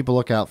keep a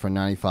lookout for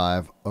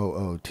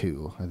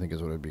 95002, I think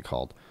is what it would be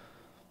called.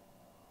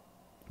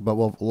 But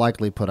we'll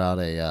likely put out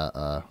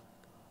a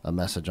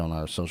message on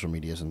our social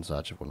medias and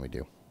such when we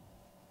do.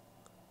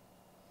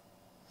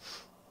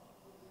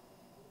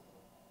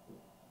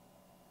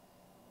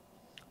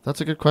 That's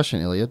a good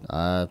question, Iliad.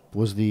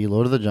 Was the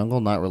Lord of the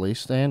Jungle not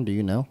released, Dan? Do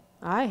you know?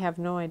 I have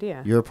no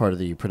idea. You're part of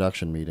the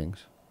production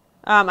meetings.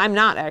 I'm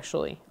not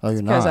actually. Oh,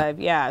 you're Because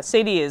not?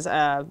 Sadie is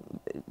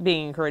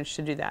being encouraged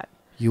to do that.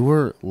 You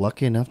were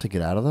lucky enough to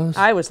get out of those?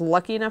 I was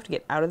lucky enough to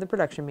get out of the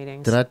production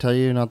meetings. Did I tell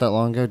you not that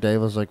long ago? Dave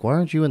was like, "Why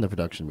aren't you in the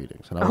production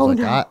meetings?" And I was Oh, like,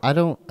 no. "I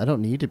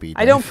don't need to be. Dave.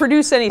 I don't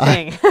produce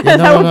anything. Yeah,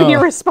 that would be no.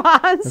 your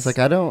response. It's like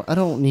I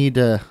don't need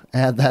to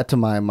add that to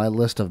my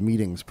list of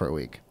meetings per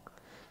week."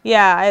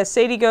 Yeah,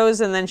 Sadie goes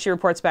and then she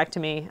reports back to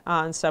me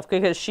on stuff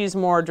because she's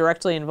more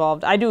directly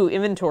involved. I do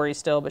inventory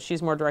still, but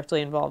she's more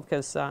directly involved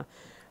because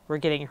we're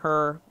getting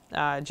her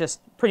just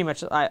pretty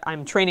much.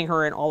 I'm training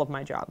her in all of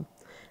my job.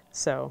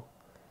 So.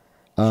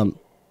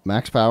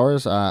 Max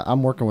Powers,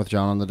 I'm working with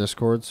John on the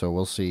Discord, so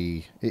we'll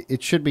see.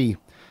 It should be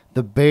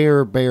the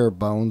bare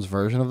bones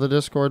version of the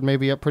Discord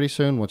maybe up pretty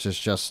soon, which is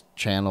just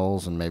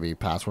channels and maybe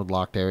password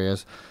locked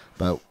areas.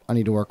 But I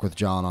need to work with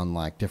John on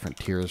like different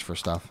tiers for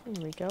stuff.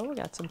 Here we go. We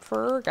got some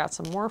fur. Got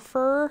some more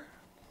fur.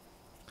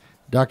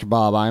 Dr.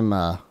 Bob,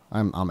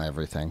 I'm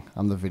everything.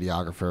 I'm the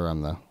videographer.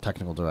 I'm the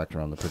technical director.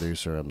 I'm the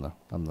producer.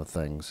 I'm the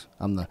things.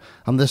 I'm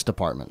this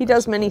department. He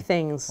does basically. many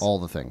things. All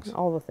the things.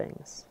 All the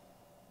things.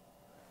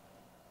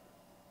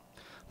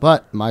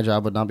 But my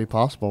job would not be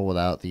possible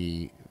without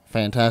the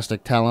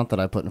fantastic talent that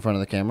I put in front of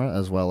the camera,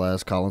 as well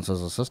as Collins'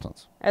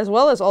 assistants. As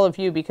well as all of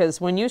you, because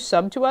when you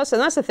sub to us,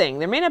 and that's the thing,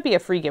 there may not be a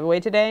free giveaway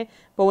today,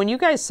 but when you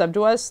guys sub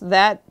to us,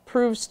 that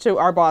proves to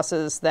our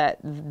bosses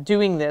that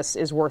doing this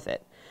is worth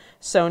it.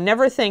 So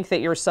never think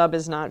that your sub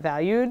is not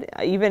valued,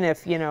 even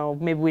if, you know,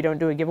 maybe we don't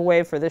do a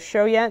giveaway for this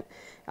show yet.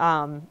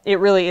 It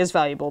really is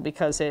valuable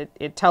because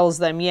it tells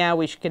them, yeah,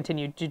 we should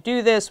continue to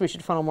do this, we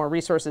should funnel more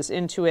resources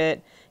into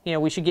it, you know,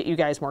 we should get you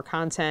guys more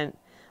content,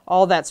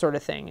 all that sort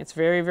of thing. It's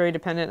very, very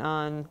dependent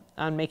on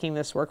making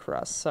this work for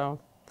us. So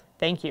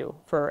thank you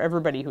for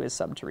everybody who is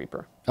subbed to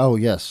Reaper. Oh,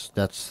 yes,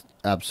 that's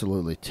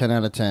absolutely 10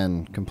 out of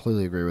 10.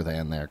 Completely agree with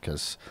Ann there,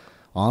 because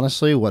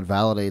honestly, what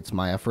validates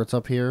my efforts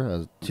up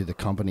here to the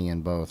company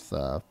in both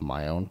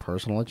my own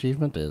personal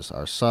achievement is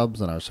our subs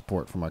and our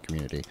support from our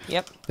community.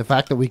 Yep. The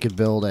fact that we could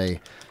build a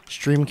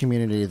stream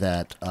community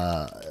that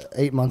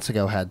 8 months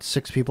ago had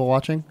 6 people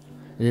watching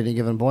at any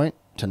given point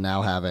to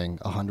now having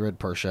 100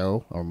 per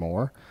show or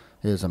more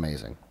is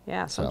amazing.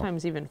 Yeah, So-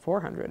 sometimes even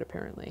 400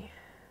 apparently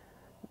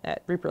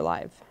at Reaper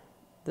Live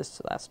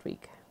this last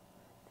week.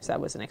 Because that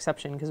was an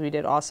exception because we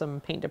did awesome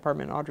paint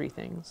department Audrey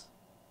things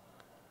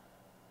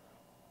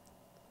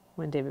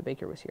when David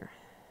Baker was here.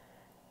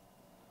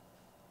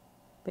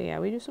 But yeah,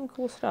 we do some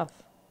cool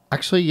stuff.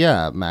 Actually,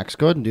 yeah, Max,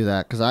 go ahead and do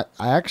that, because I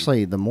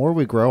actually, the more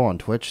we grow on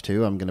Twitch,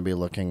 too, I'm going to be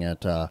looking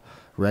at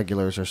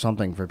regulars or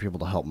something for people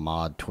to help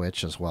mod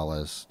Twitch as well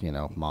as, you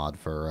know, mod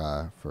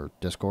for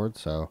Discord,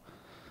 so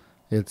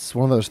it's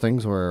one of those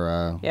things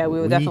where... Yeah, we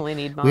would definitely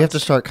need mods. We have to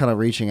start kind of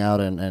reaching out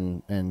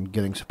and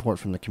getting support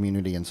from the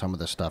community and some of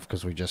this stuff,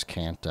 because we just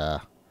can't do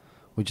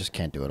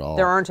it all.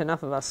 There aren't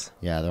enough of us.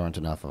 Yeah, there aren't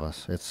enough of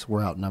us.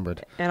 We're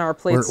outnumbered. And our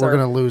plates We're are...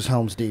 going to lose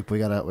Helm's Deep. We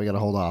gotta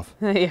hold off.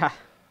 Yeah.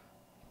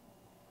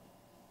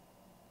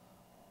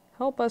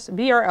 Help us.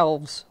 Be our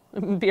elves.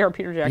 Be our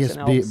Peter Jackson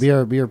elves. Be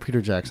our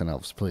Peter Jackson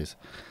elves, please.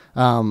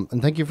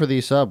 And thank you for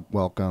the sub.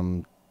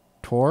 Welcome,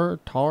 Torf.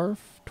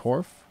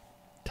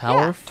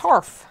 Yeah,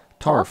 Tarf.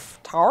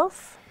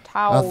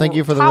 Thank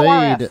you for the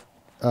raid,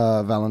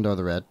 Valendor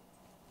the Red.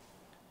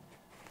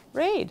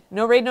 Raid.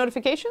 No raid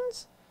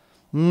notifications?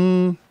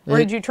 Or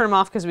did you turn them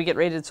off because we get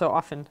rated so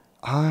often?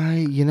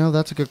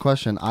 That's a good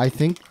question. I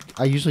think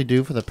I usually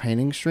do for the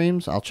painting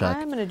streams. I'll check.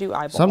 I'm going to do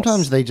eyeballs.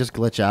 Sometimes they just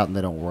glitch out and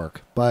they don't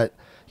work. But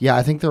yeah,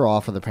 I think they're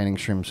off for the painting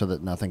stream so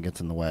that nothing gets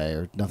in the way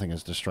or nothing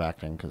is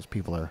distracting because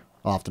people are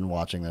often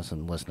watching this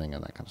and listening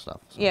and that kind of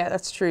stuff. So. Yeah,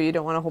 that's true. You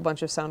don't want a whole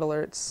bunch of sound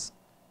alerts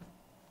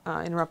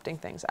interrupting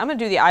things. I'm going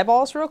to do the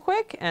eyeballs real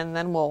quick and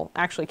then we'll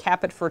actually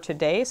cap it for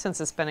today since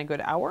it's been a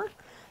good hour.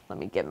 Let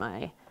me get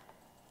my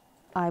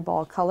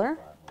eyeball color.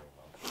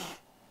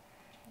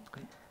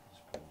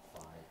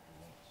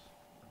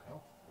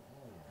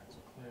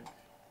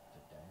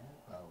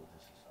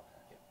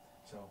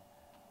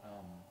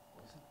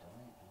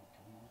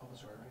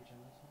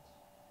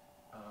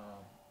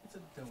 It's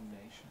a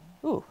donation.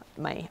 Ooh,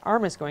 my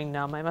arm is going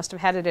numb. I must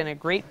have had it in a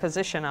great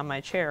position on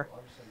my chair.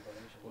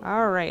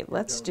 All right,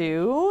 let's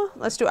do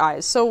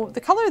eyes. So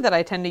the color that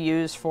I tend to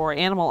use for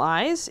animal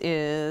eyes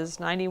is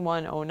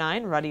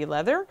 9109 Ruddy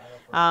Leather.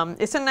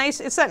 It's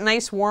that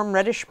nice warm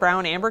reddish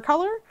brown amber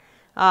color.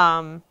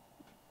 I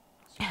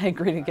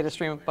agree to get a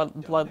stream of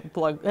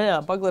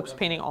Bug Lips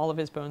painting all of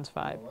his bones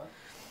 5.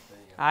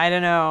 I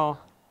don't know.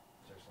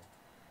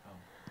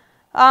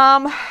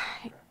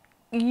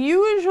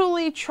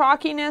 Usually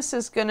chalkiness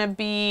is going to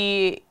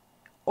be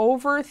I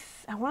want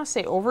to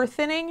say over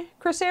thinning,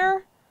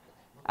 Chris-Air.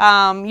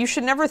 You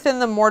should never thin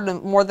them more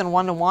than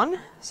 1:1.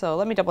 So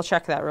let me double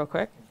check that real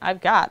quick.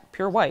 I've got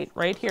pure white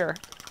right here.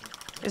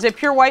 Is it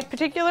pure white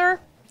particular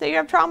that you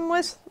have problem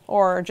with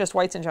or just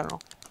whites in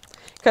general?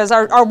 Because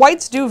our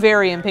whites do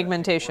vary in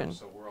pigmentation.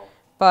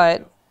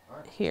 But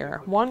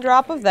here, 1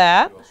 drop of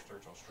that.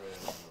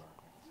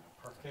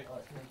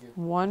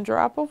 1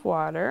 drop of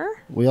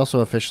water. We also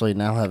officially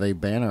now have a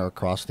banner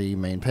across the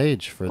main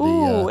page for the...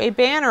 Ooh, a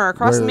banner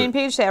across the main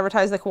page to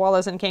advertise the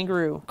koalas and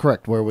kangaroo.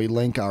 Correct, where we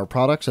link our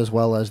products as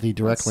well as the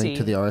direct link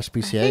to the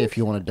RSPCA if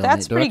you want to donate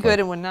that's pretty good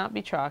and would not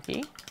be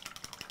chalky.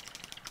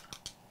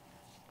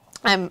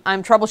 I'm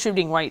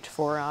troubleshooting white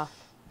for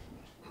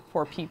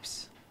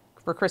peeps,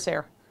 for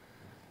Chris-Air.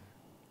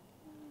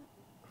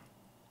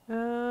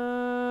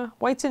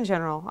 Whites in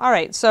general. All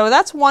right, so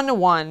that's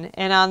 1:1,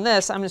 and on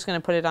this, I'm just going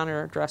to put it on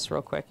her dress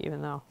real quick,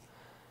 even though.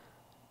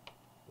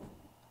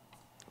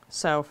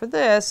 So for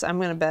this, I'm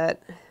going to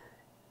bet,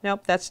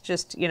 nope, that's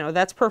just,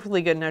 that's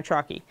perfectly good, no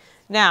chalky.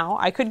 Now,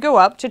 I could go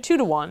up to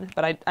 2:1,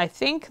 but I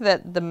think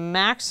that the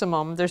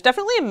maximum, there's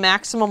definitely a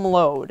maximum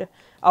load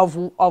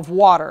of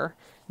water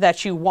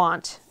that you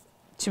want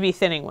to be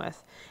thinning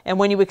with. And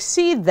when you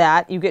exceed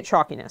that, you get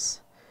chalkiness.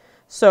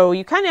 So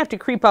you kind of have to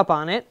creep up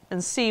on it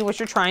and see what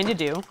you're trying to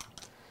do.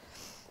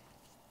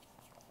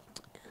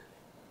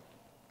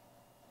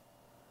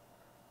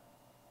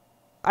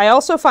 I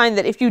also find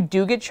that if you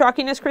do get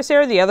chalkiness,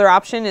 Chris-Air, the other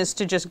option is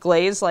to just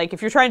glaze. Like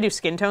if you're trying to do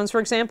skin tones, for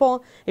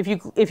example, if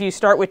you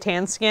start with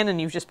tan skin and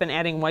you've just been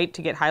adding white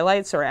to get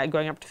highlights or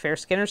going up to fair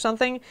skin or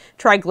something,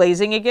 try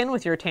glazing again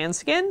with your tan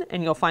skin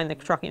and you'll find the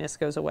chalkiness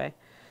goes away.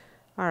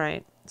 All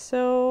right,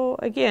 so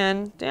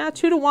again, yeah,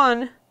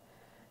 2:1.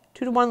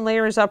 2:1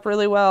 layers up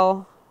really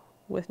well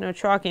with no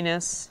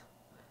chalkiness.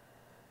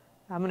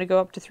 I'm going to go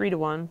up to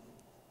 3:1.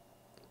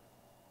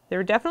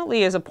 There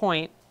definitely is a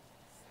point.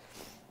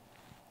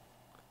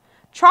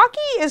 Chalky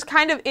is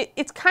kind of,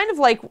 it's kind of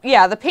like,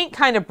 yeah, the paint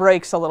kind of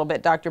breaks a little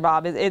bit, Dr.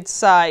 Bob.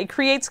 It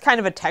creates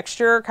kind of a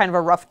texture, kind of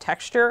a rough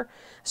texture,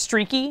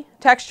 streaky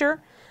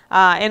texture,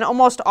 and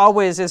almost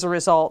always is a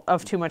result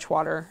of too much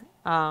water.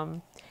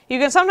 You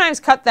can sometimes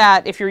cut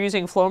that if you're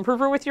using flow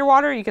improver with your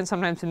water. You can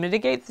sometimes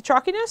mitigate the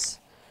chalkiness.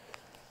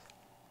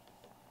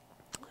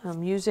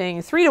 I'm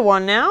using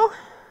 3:1 now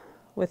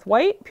with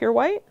white, pure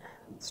white.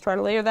 Let's try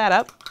to layer that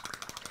up.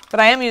 But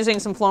I am using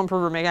some flow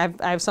improver mix.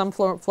 I have some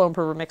flow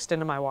improver mixed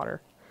into my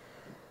water,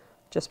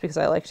 just because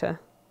I like to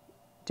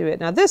do it.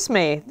 Now this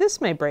may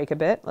break a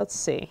bit. Let's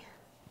see.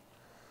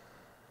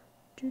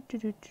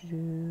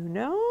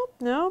 Nope,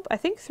 nope. I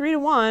think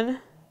 3:1.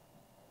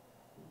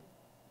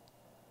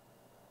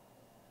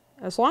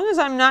 As long as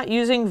I'm not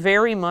using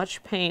very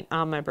much paint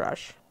on my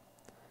brush,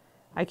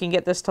 I can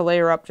get this to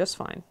layer up just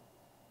fine.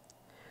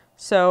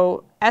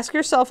 So ask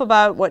yourself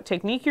about what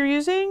technique you're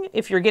using.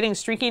 If you're getting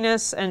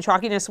streakiness and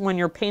chalkiness when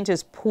your paint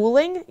is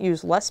pooling,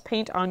 use less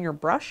paint on your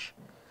brush.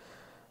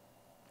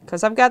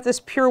 Because I've got this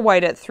pure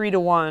white at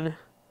 3:1.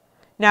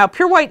 Now,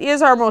 pure white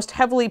is our most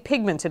heavily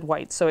pigmented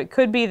white, so it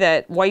could be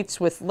that whites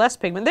with less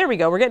pigment, there we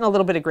go, we're getting a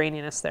little bit of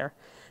graininess there.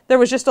 There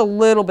was just a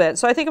little bit.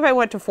 So I think if I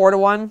went to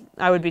 4:1,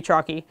 I would be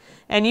chalky.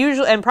 And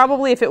usually, and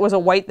probably if it was a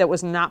white that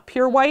was not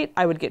pure white,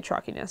 I would get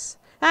chalkiness.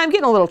 And I'm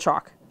getting a little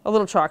chalk,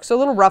 so a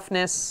little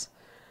roughness.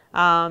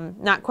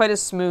 Not quite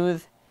as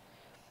smooth.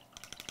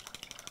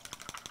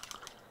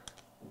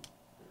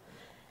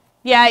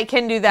 Yeah, it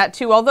can do that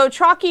too. Although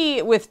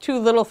chalky with too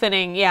little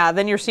thinning, yeah,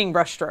 then you're seeing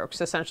brush strokes,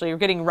 essentially. You're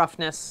getting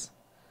roughness.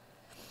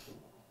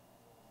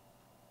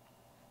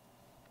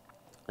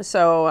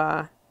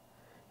 So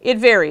it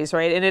varies,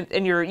 right?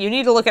 And you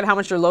need to look at how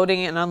much you're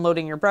loading and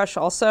unloading your brush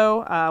also.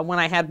 When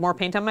I had more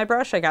paint on my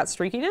brush, I got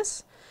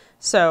streakiness.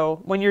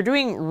 So when you're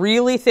doing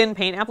really thin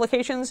paint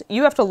applications,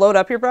 you have to load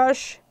up your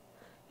brush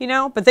you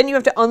know, but then you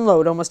have to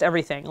unload almost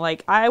everything.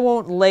 Like I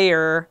won't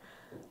layer,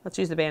 let's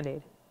use the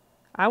Band-Aid.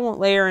 I won't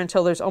layer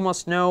until there's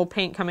almost no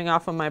paint coming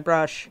off of my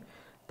brush,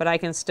 but I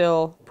can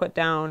still put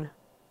down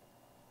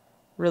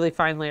really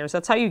fine layers.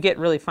 That's how you get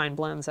really fine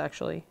blends,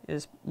 actually,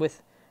 is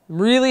with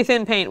really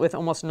thin paint with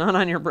almost none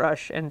on your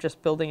brush and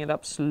just building it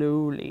up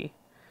slowly.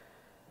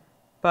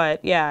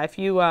 But yeah, if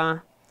you,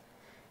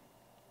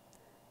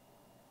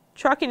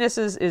 chalkiness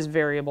is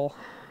variable.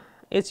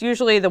 It's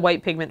usually the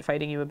white pigment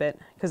fighting you a bit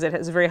because it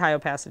has a very high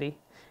opacity.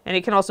 And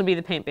it can also be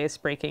the paint base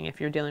breaking if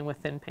you're dealing with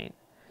thin paint.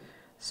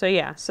 So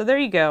yeah, so there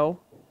you go.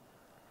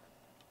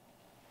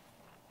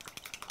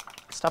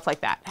 Stuff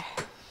like that.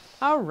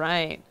 All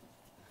right.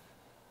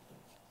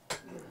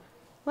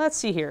 Let's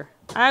see here.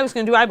 I was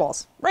going to do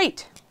eyeballs.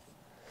 Right.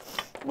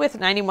 With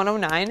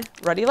 9109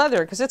 Ruddy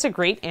Leather because it's a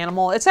great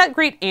animal. It's that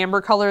great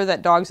amber color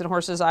that dogs and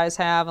horses' eyes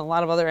have and a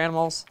lot of other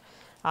animals.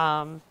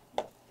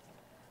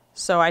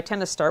 So I tend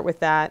to start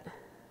with that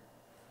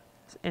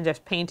and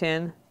just paint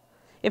in.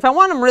 If I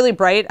want them really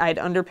bright, I'd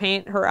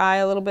underpaint her eye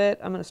a little bit.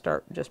 I'm going to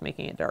start just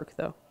making it dark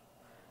though.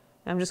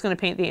 I'm just going to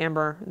paint the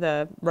amber,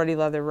 the Ruddy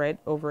Leather right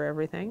over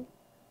everything.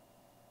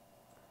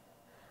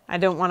 I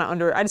don't want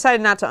to I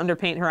decided not to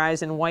underpaint her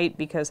eyes in white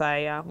because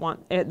I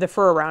want the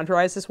fur around her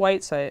eyes is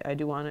white, so I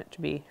do want it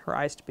to be, her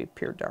eyes to be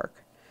pure dark.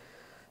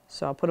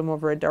 So I'll put them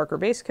over a darker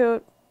base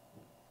coat.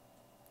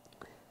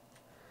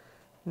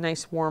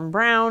 Nice warm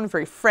brown,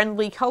 very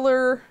friendly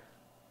color.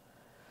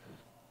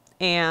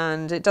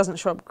 And it doesn't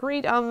show up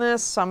great on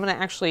this, so I'm going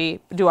to actually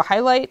do a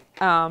highlight.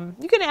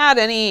 You can add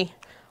any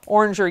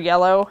orange or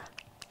yellow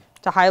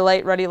to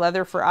highlight Ruddy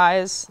Leather for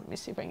eyes. Let me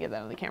see if I can get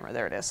that on the camera.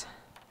 There it is.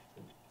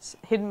 It's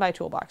hidden by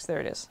toolbox. There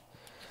it is.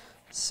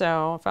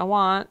 So if I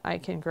want, I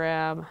can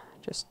grab,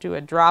 just do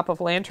a drop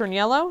of lantern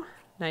yellow,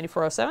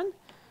 9407.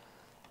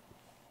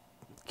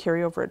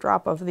 Carry over a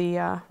drop of the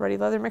Ruddy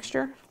Leather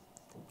mixture.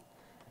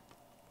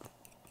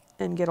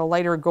 And get a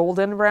lighter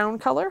golden brown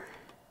color.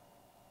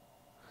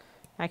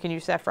 I can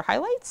use that for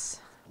highlights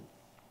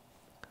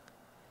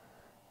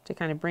to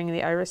kind of bring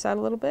the iris out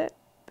a little bit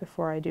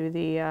before I do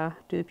the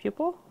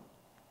pupil.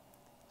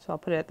 So I'll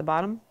put it at the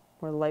bottom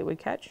where the light would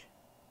catch.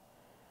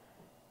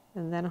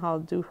 And then I'll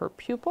do her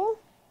pupil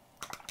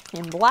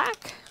in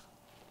black.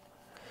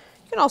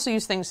 You can also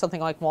use things,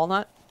 something like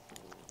walnut,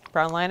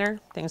 brown liner,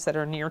 things that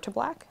are near to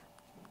black.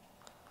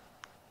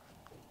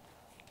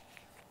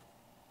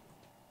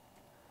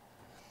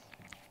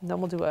 And then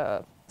we'll do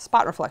a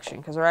spot reflection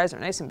because her eyes are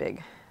nice and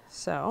big.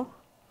 So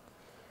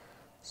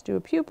let's do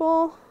a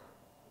pupil.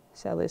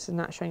 Sadly, this is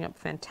not showing up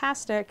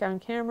fantastic on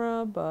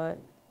camera, but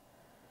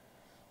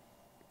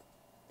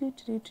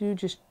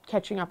just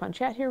catching up on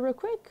chat here real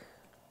quick.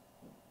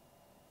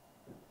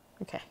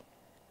 Okay.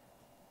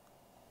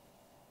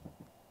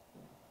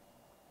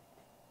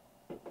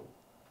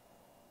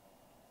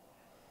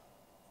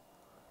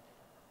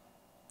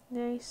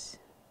 Nice.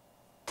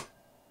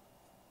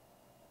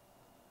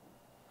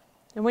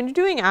 And when you're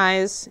doing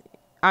eyes,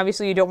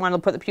 obviously you don't want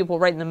to put the pupil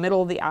right in the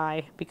middle of the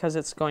eye because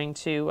it's going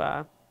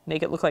to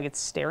make it look like it's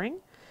staring.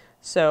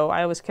 So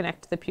I always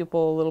connect the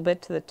pupil a little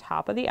bit to the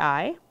top of the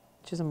eye,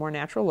 which is a more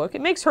natural look.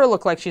 It makes her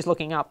look like she's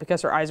looking up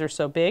because her eyes are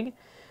so big.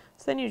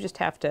 So then you just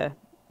have to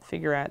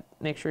figure out,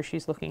 make sure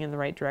she's looking in the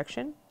right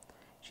direction.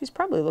 She's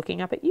probably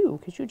looking up at you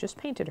because you just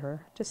painted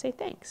her to say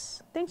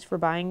thanks. Thanks for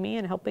buying me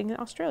and helping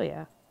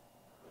Australia.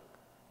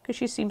 Because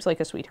she seems like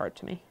a sweetheart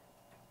to me.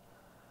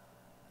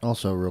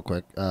 Also, real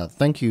quick,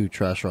 thank you,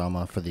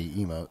 Trashrama, for the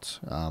emotes.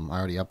 I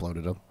already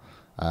uploaded them.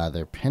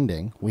 They're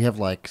pending. We have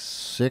like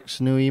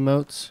 6 new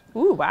emotes.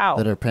 Ooh, wow.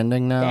 That are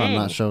pending now. Dang. I'm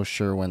not so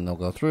sure when they'll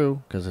go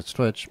through because it's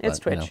Twitch. It's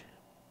but, Twitch. You know.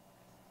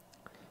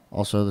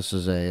 Also, this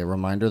is a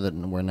reminder that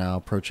we're now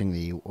approaching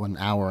the 1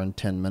 hour and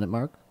 10-minute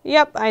mark.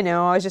 Yep, I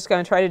know. I was just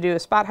going to try to do a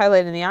spot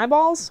highlight in the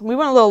eyeballs. We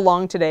went a little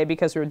long today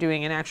because we were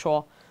doing an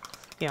actual,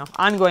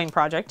 ongoing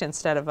project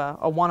instead of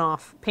a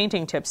one-off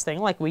painting tips thing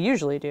like we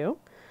usually do.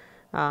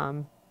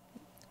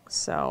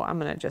 So I'm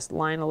going to just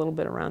line a little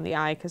bit around the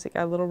eye because it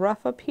got a little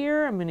rough up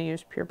here. I'm going to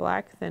use pure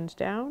black, thinned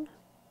down,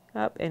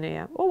 up, and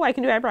I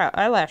can do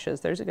eyelashes.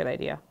 There's a good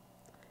idea.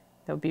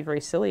 That would be very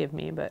silly of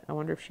me, but I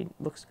wonder if she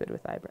looks good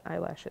with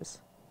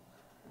eyelashes.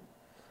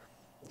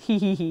 Hee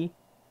hee hee.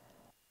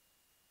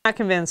 Not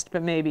convinced,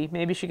 but maybe.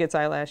 Maybe she gets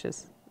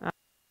eyelashes.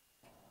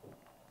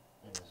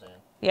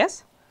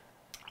 Yes?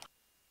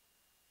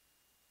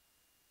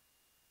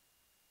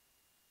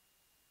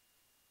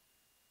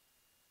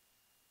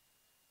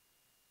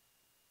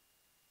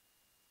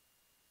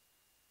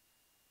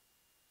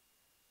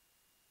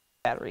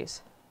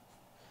 Batteries.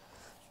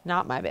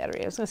 Not my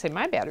battery. I was going to say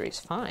my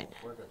battery's fine.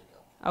 We're good to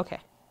go. Okay.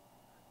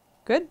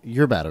 Good?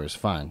 Your battery's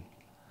fine.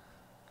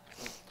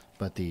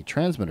 But the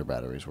transmitter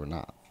batteries were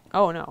not.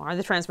 Oh, no. Are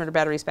the transmitter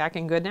batteries back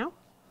and good now?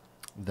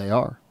 They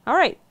are. All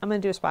right. I'm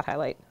going to do a spot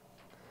highlight.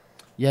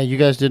 Yeah, you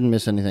guys didn't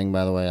miss anything,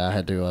 by the way. I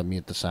had to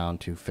mute the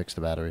sound to fix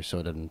the battery so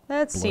it didn't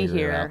Let's blow see your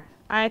ear out. here.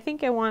 I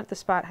think I want the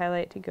spot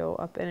highlight to go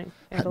up at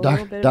a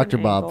little bit Dr. of Dr.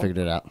 an Bob angle. figured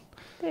it out.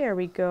 There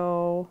we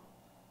go.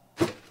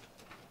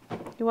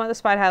 You want the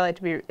spot highlight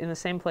to be in the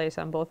same place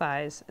on both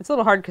eyes. It's a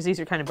little hard because these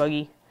are kind of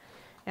buggy.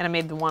 And I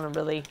made the one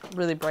really,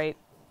 really bright.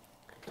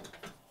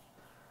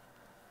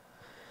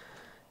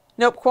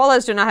 Nope,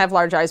 koalas do not have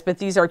large eyes, but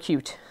these are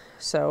cute.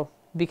 So,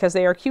 because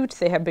they are cute,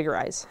 they have bigger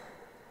eyes.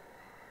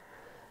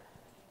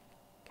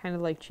 Kind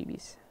of like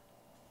chibis.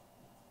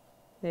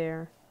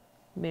 There.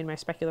 Made my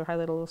specular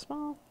highlight a little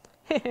small.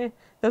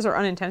 Those are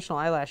unintentional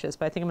eyelashes,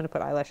 but I think I'm going to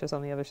put eyelashes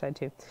on the other side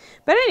too.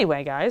 But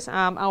anyway, guys,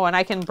 oh, and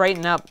I can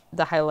brighten up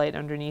the highlight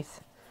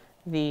underneath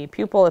the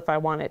pupil if I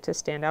want it to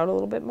stand out a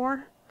little bit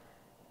more.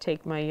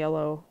 Take my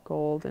yellow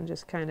gold and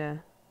just kind of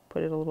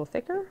put it a little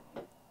thicker.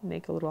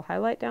 Make a little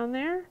highlight down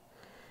there.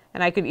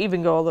 And I could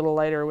even go a little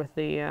lighter with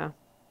the, add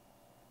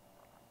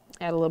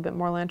a little bit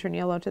more lantern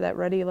yellow to that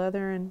ruddy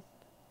leather and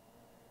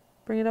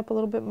bring it up a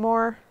little bit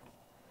more.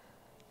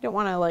 You don't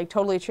want to like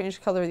totally change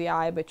the color of the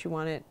eye, but you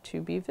want it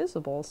to be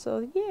visible.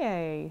 So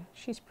yay,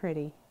 she's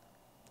pretty.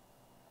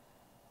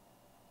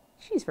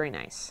 She's very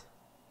nice.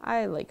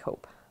 I like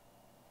Hope.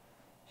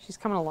 She's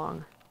coming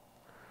along.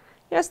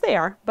 Yes, they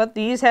are, but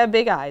these have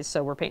big eyes,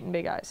 so we're painting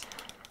big eyes.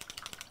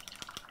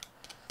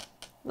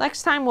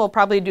 Next time we'll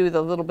probably do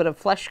the little bit of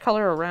flesh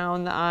color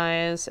around the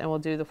eyes, and we'll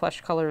do the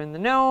flesh color in the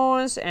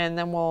nose, and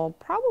then we'll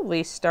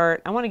probably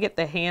start, I want to get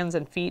the hands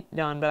and feet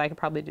done, but I could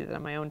probably do that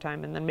on my own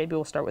time, and then maybe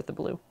we'll start with the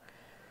blue.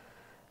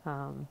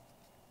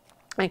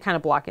 I kind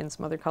of block in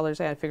some other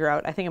colors I had to figure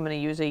out. I think I'm going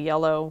to use a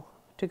yellow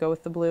to go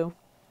with the blue,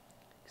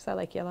 because I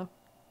like yellow.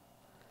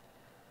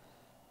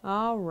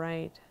 All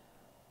right.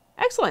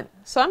 Excellent.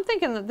 So I'm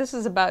thinking that this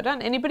is about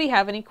done. Anybody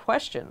have any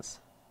questions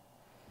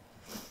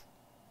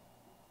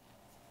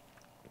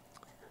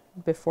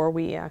before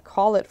we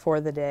call it for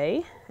the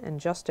day and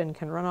Justin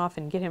can run off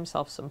and get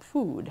himself some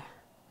food?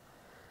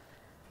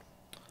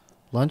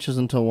 Lunch is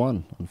until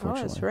 1,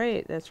 unfortunately. Oh, that's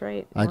right. That's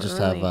right. I just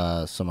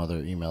have some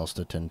other emails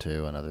to tend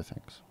to and other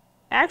things.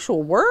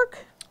 Actual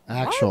work?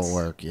 Actual What?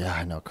 work. Yeah,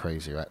 I know.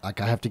 Crazy, right?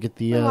 Like I have to get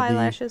the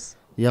eyelashes.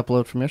 The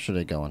upload from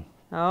yesterday going.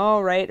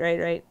 Oh,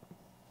 right.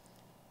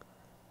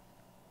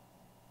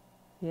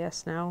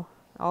 Yes, now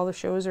all the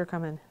shows are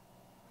coming.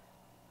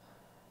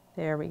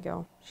 There we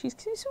go. She's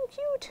so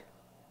cute.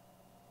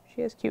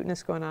 She has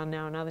cuteness going on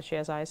now that she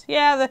has eyes.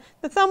 Yeah,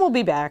 the thumb will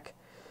be back.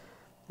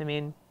 I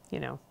mean, you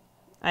know,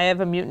 I have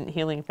a mutant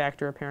healing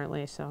factor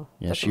apparently, so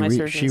yeah, that's she what my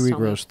surgeons tell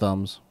me. regrows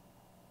thumbs.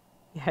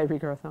 Yeah, I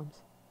regrow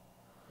thumbs.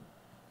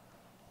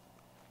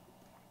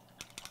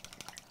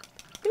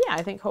 But yeah,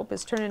 I think Hope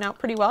is turning out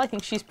pretty well. I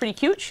think she's pretty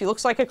cute. She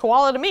looks like a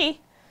koala to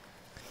me.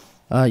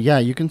 Yeah,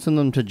 you can send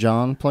them to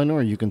John Plano,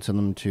 or you can send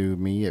them to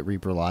me at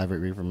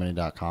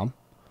reaperlive@reapermini.com.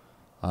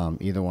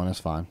 Either one is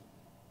fine.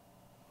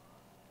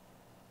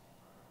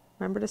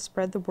 Remember to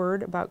spread the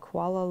word about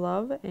koala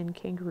love and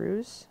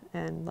kangaroos,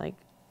 and like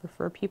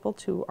refer people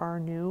to our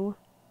new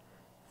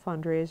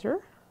fundraiser.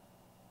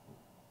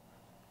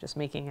 Just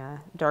making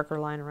a darker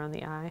line around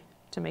the eye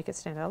to make it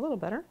stand out a little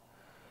better.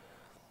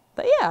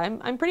 But yeah,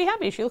 I'm pretty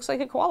happy. She looks like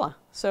a koala.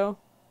 So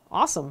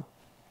awesome.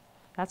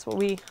 That's what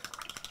we...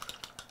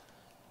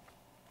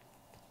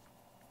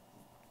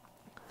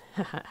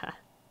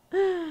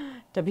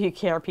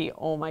 WKRP,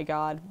 oh my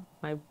God.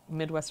 My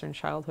Midwestern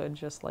childhood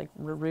just like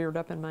reared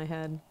up in my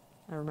head.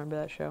 I remember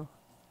that show.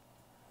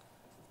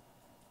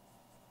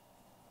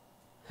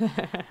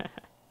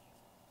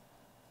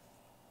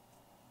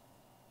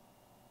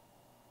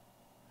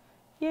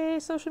 Yay,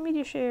 social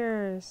media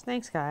shares.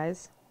 Thanks,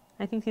 guys.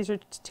 I think these are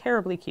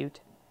terribly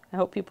cute. I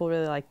hope people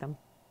really like them.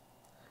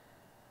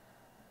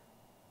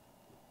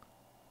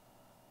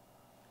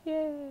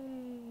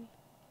 Yay.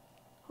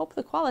 Hope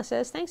the Koala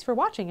says, thanks for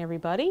watching,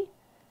 everybody.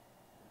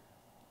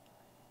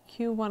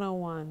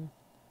 Q101.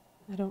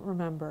 I don't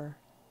remember.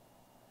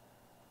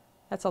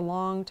 That's a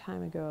long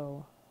time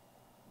ago.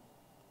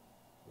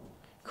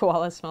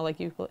 Koalas smell like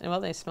you. Well,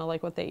 they smell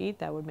like what they eat.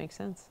 That would make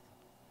sense.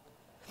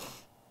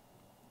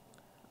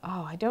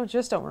 Oh, I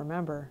just don't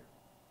remember.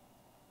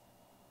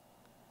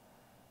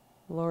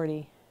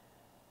 Lordy.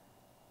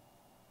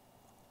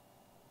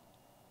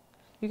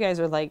 You guys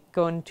are like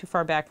going too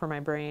far back for my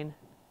brain.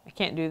 I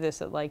can't do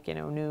this at like, you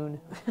know, noon.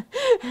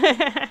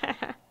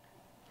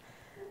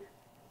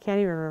 Can't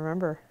even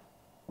remember.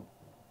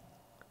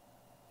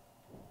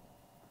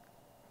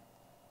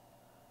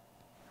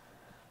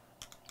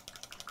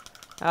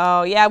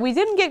 Oh, yeah, we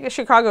didn't get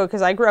Chicago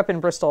because I grew up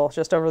in Bristol,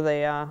 just over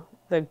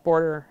the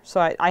border.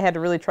 So I had to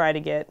really try to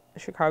get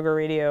Chicago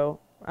radio.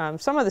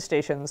 Some of the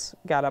stations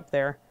got up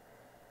there.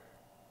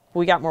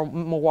 We got more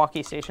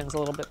Milwaukee stations a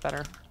little bit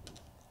better.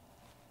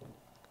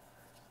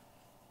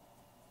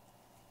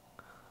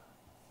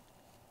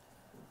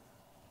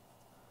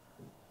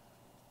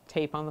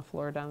 Tape on the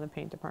floor down in the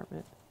paint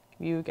department.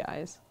 You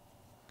guys.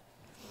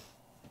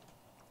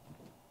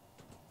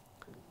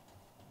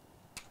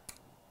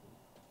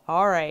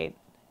 All right.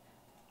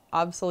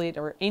 Obsolete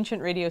or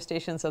ancient radio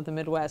stations of the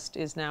Midwest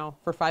is now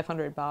for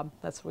 500, Bob.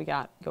 That's what we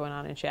got going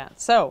on in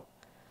chat. So,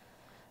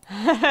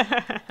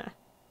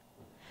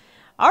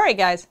 all right,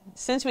 guys,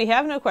 since we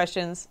have no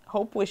questions,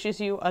 Hope wishes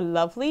you a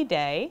lovely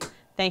day.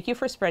 Thank you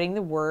for spreading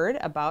the word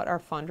about our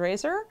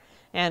fundraiser.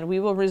 And we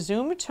will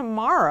resume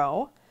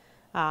tomorrow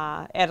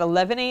at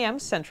 11 a.m.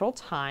 Central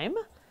Time.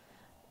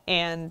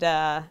 And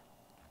yeah,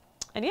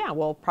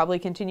 we'll probably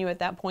continue at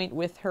that point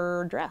with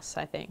her dress,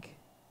 I think.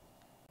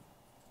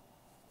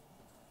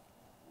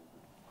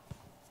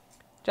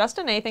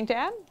 Justin, anything to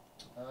add?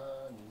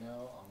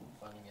 No,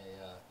 I'm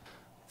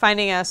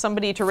Finding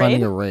somebody to raid?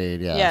 finding a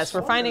raid, yes. Yes,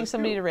 we're finding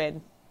somebody to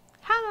raid.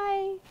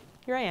 Hi!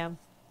 Here I am.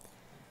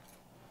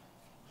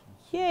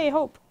 Yay,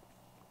 Hope.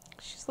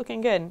 She's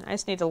looking good. I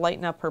just need to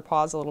lighten up her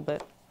paws a little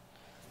bit.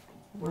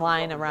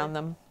 Line around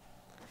them.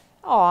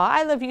 Aw,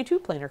 I love you too,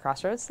 Planar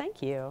Crossroads.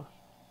 Thank you.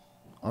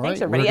 All Thanks,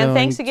 right, everybody. we're And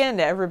thanks going- again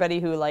to everybody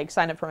who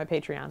signed up for my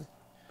Patreon.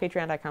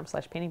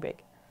 Patreon.com/paintingbig.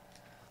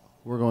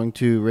 We're going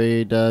to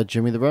raid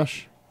Jimmy the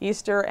Brush.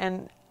 Easter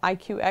and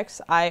IQX.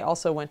 I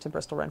also went to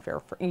Bristol Ren Fair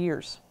for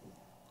years.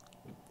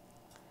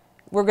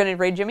 We're going to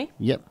raid Jimmy?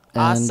 Yep.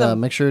 Awesome.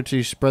 And make sure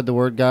to spread the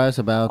word, guys,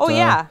 about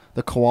yeah.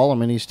 the koala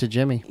minis to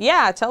Jimmy.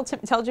 Yeah, tell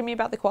Jimmy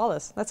about the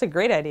koalas. That's a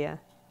great idea.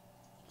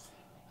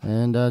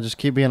 And just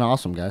keep being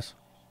awesome, guys.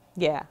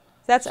 Yeah,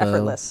 that's So-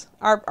 effortless.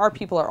 Our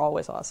people are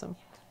always awesome.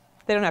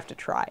 They don't have to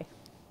try.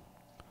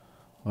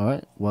 All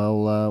right.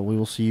 Well, we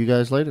will see you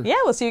guys later. Yeah,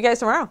 we'll see you guys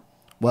tomorrow.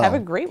 Well, Have a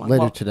great one.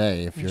 Later Well,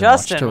 today, if you're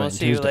Justin watching will on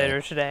see you Tuesday.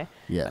 later today.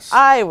 Yes.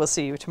 I will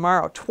see you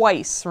tomorrow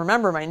twice.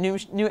 Remember, my new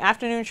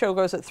afternoon show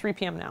goes at 3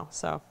 p.m. now.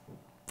 So,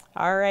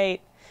 all right.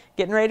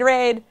 Getting ready to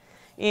raid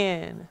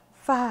in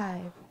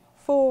 5,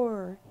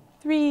 4,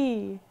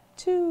 3,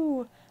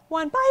 2,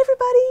 1. Bye,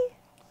 everybody.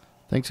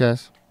 Thanks,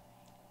 guys.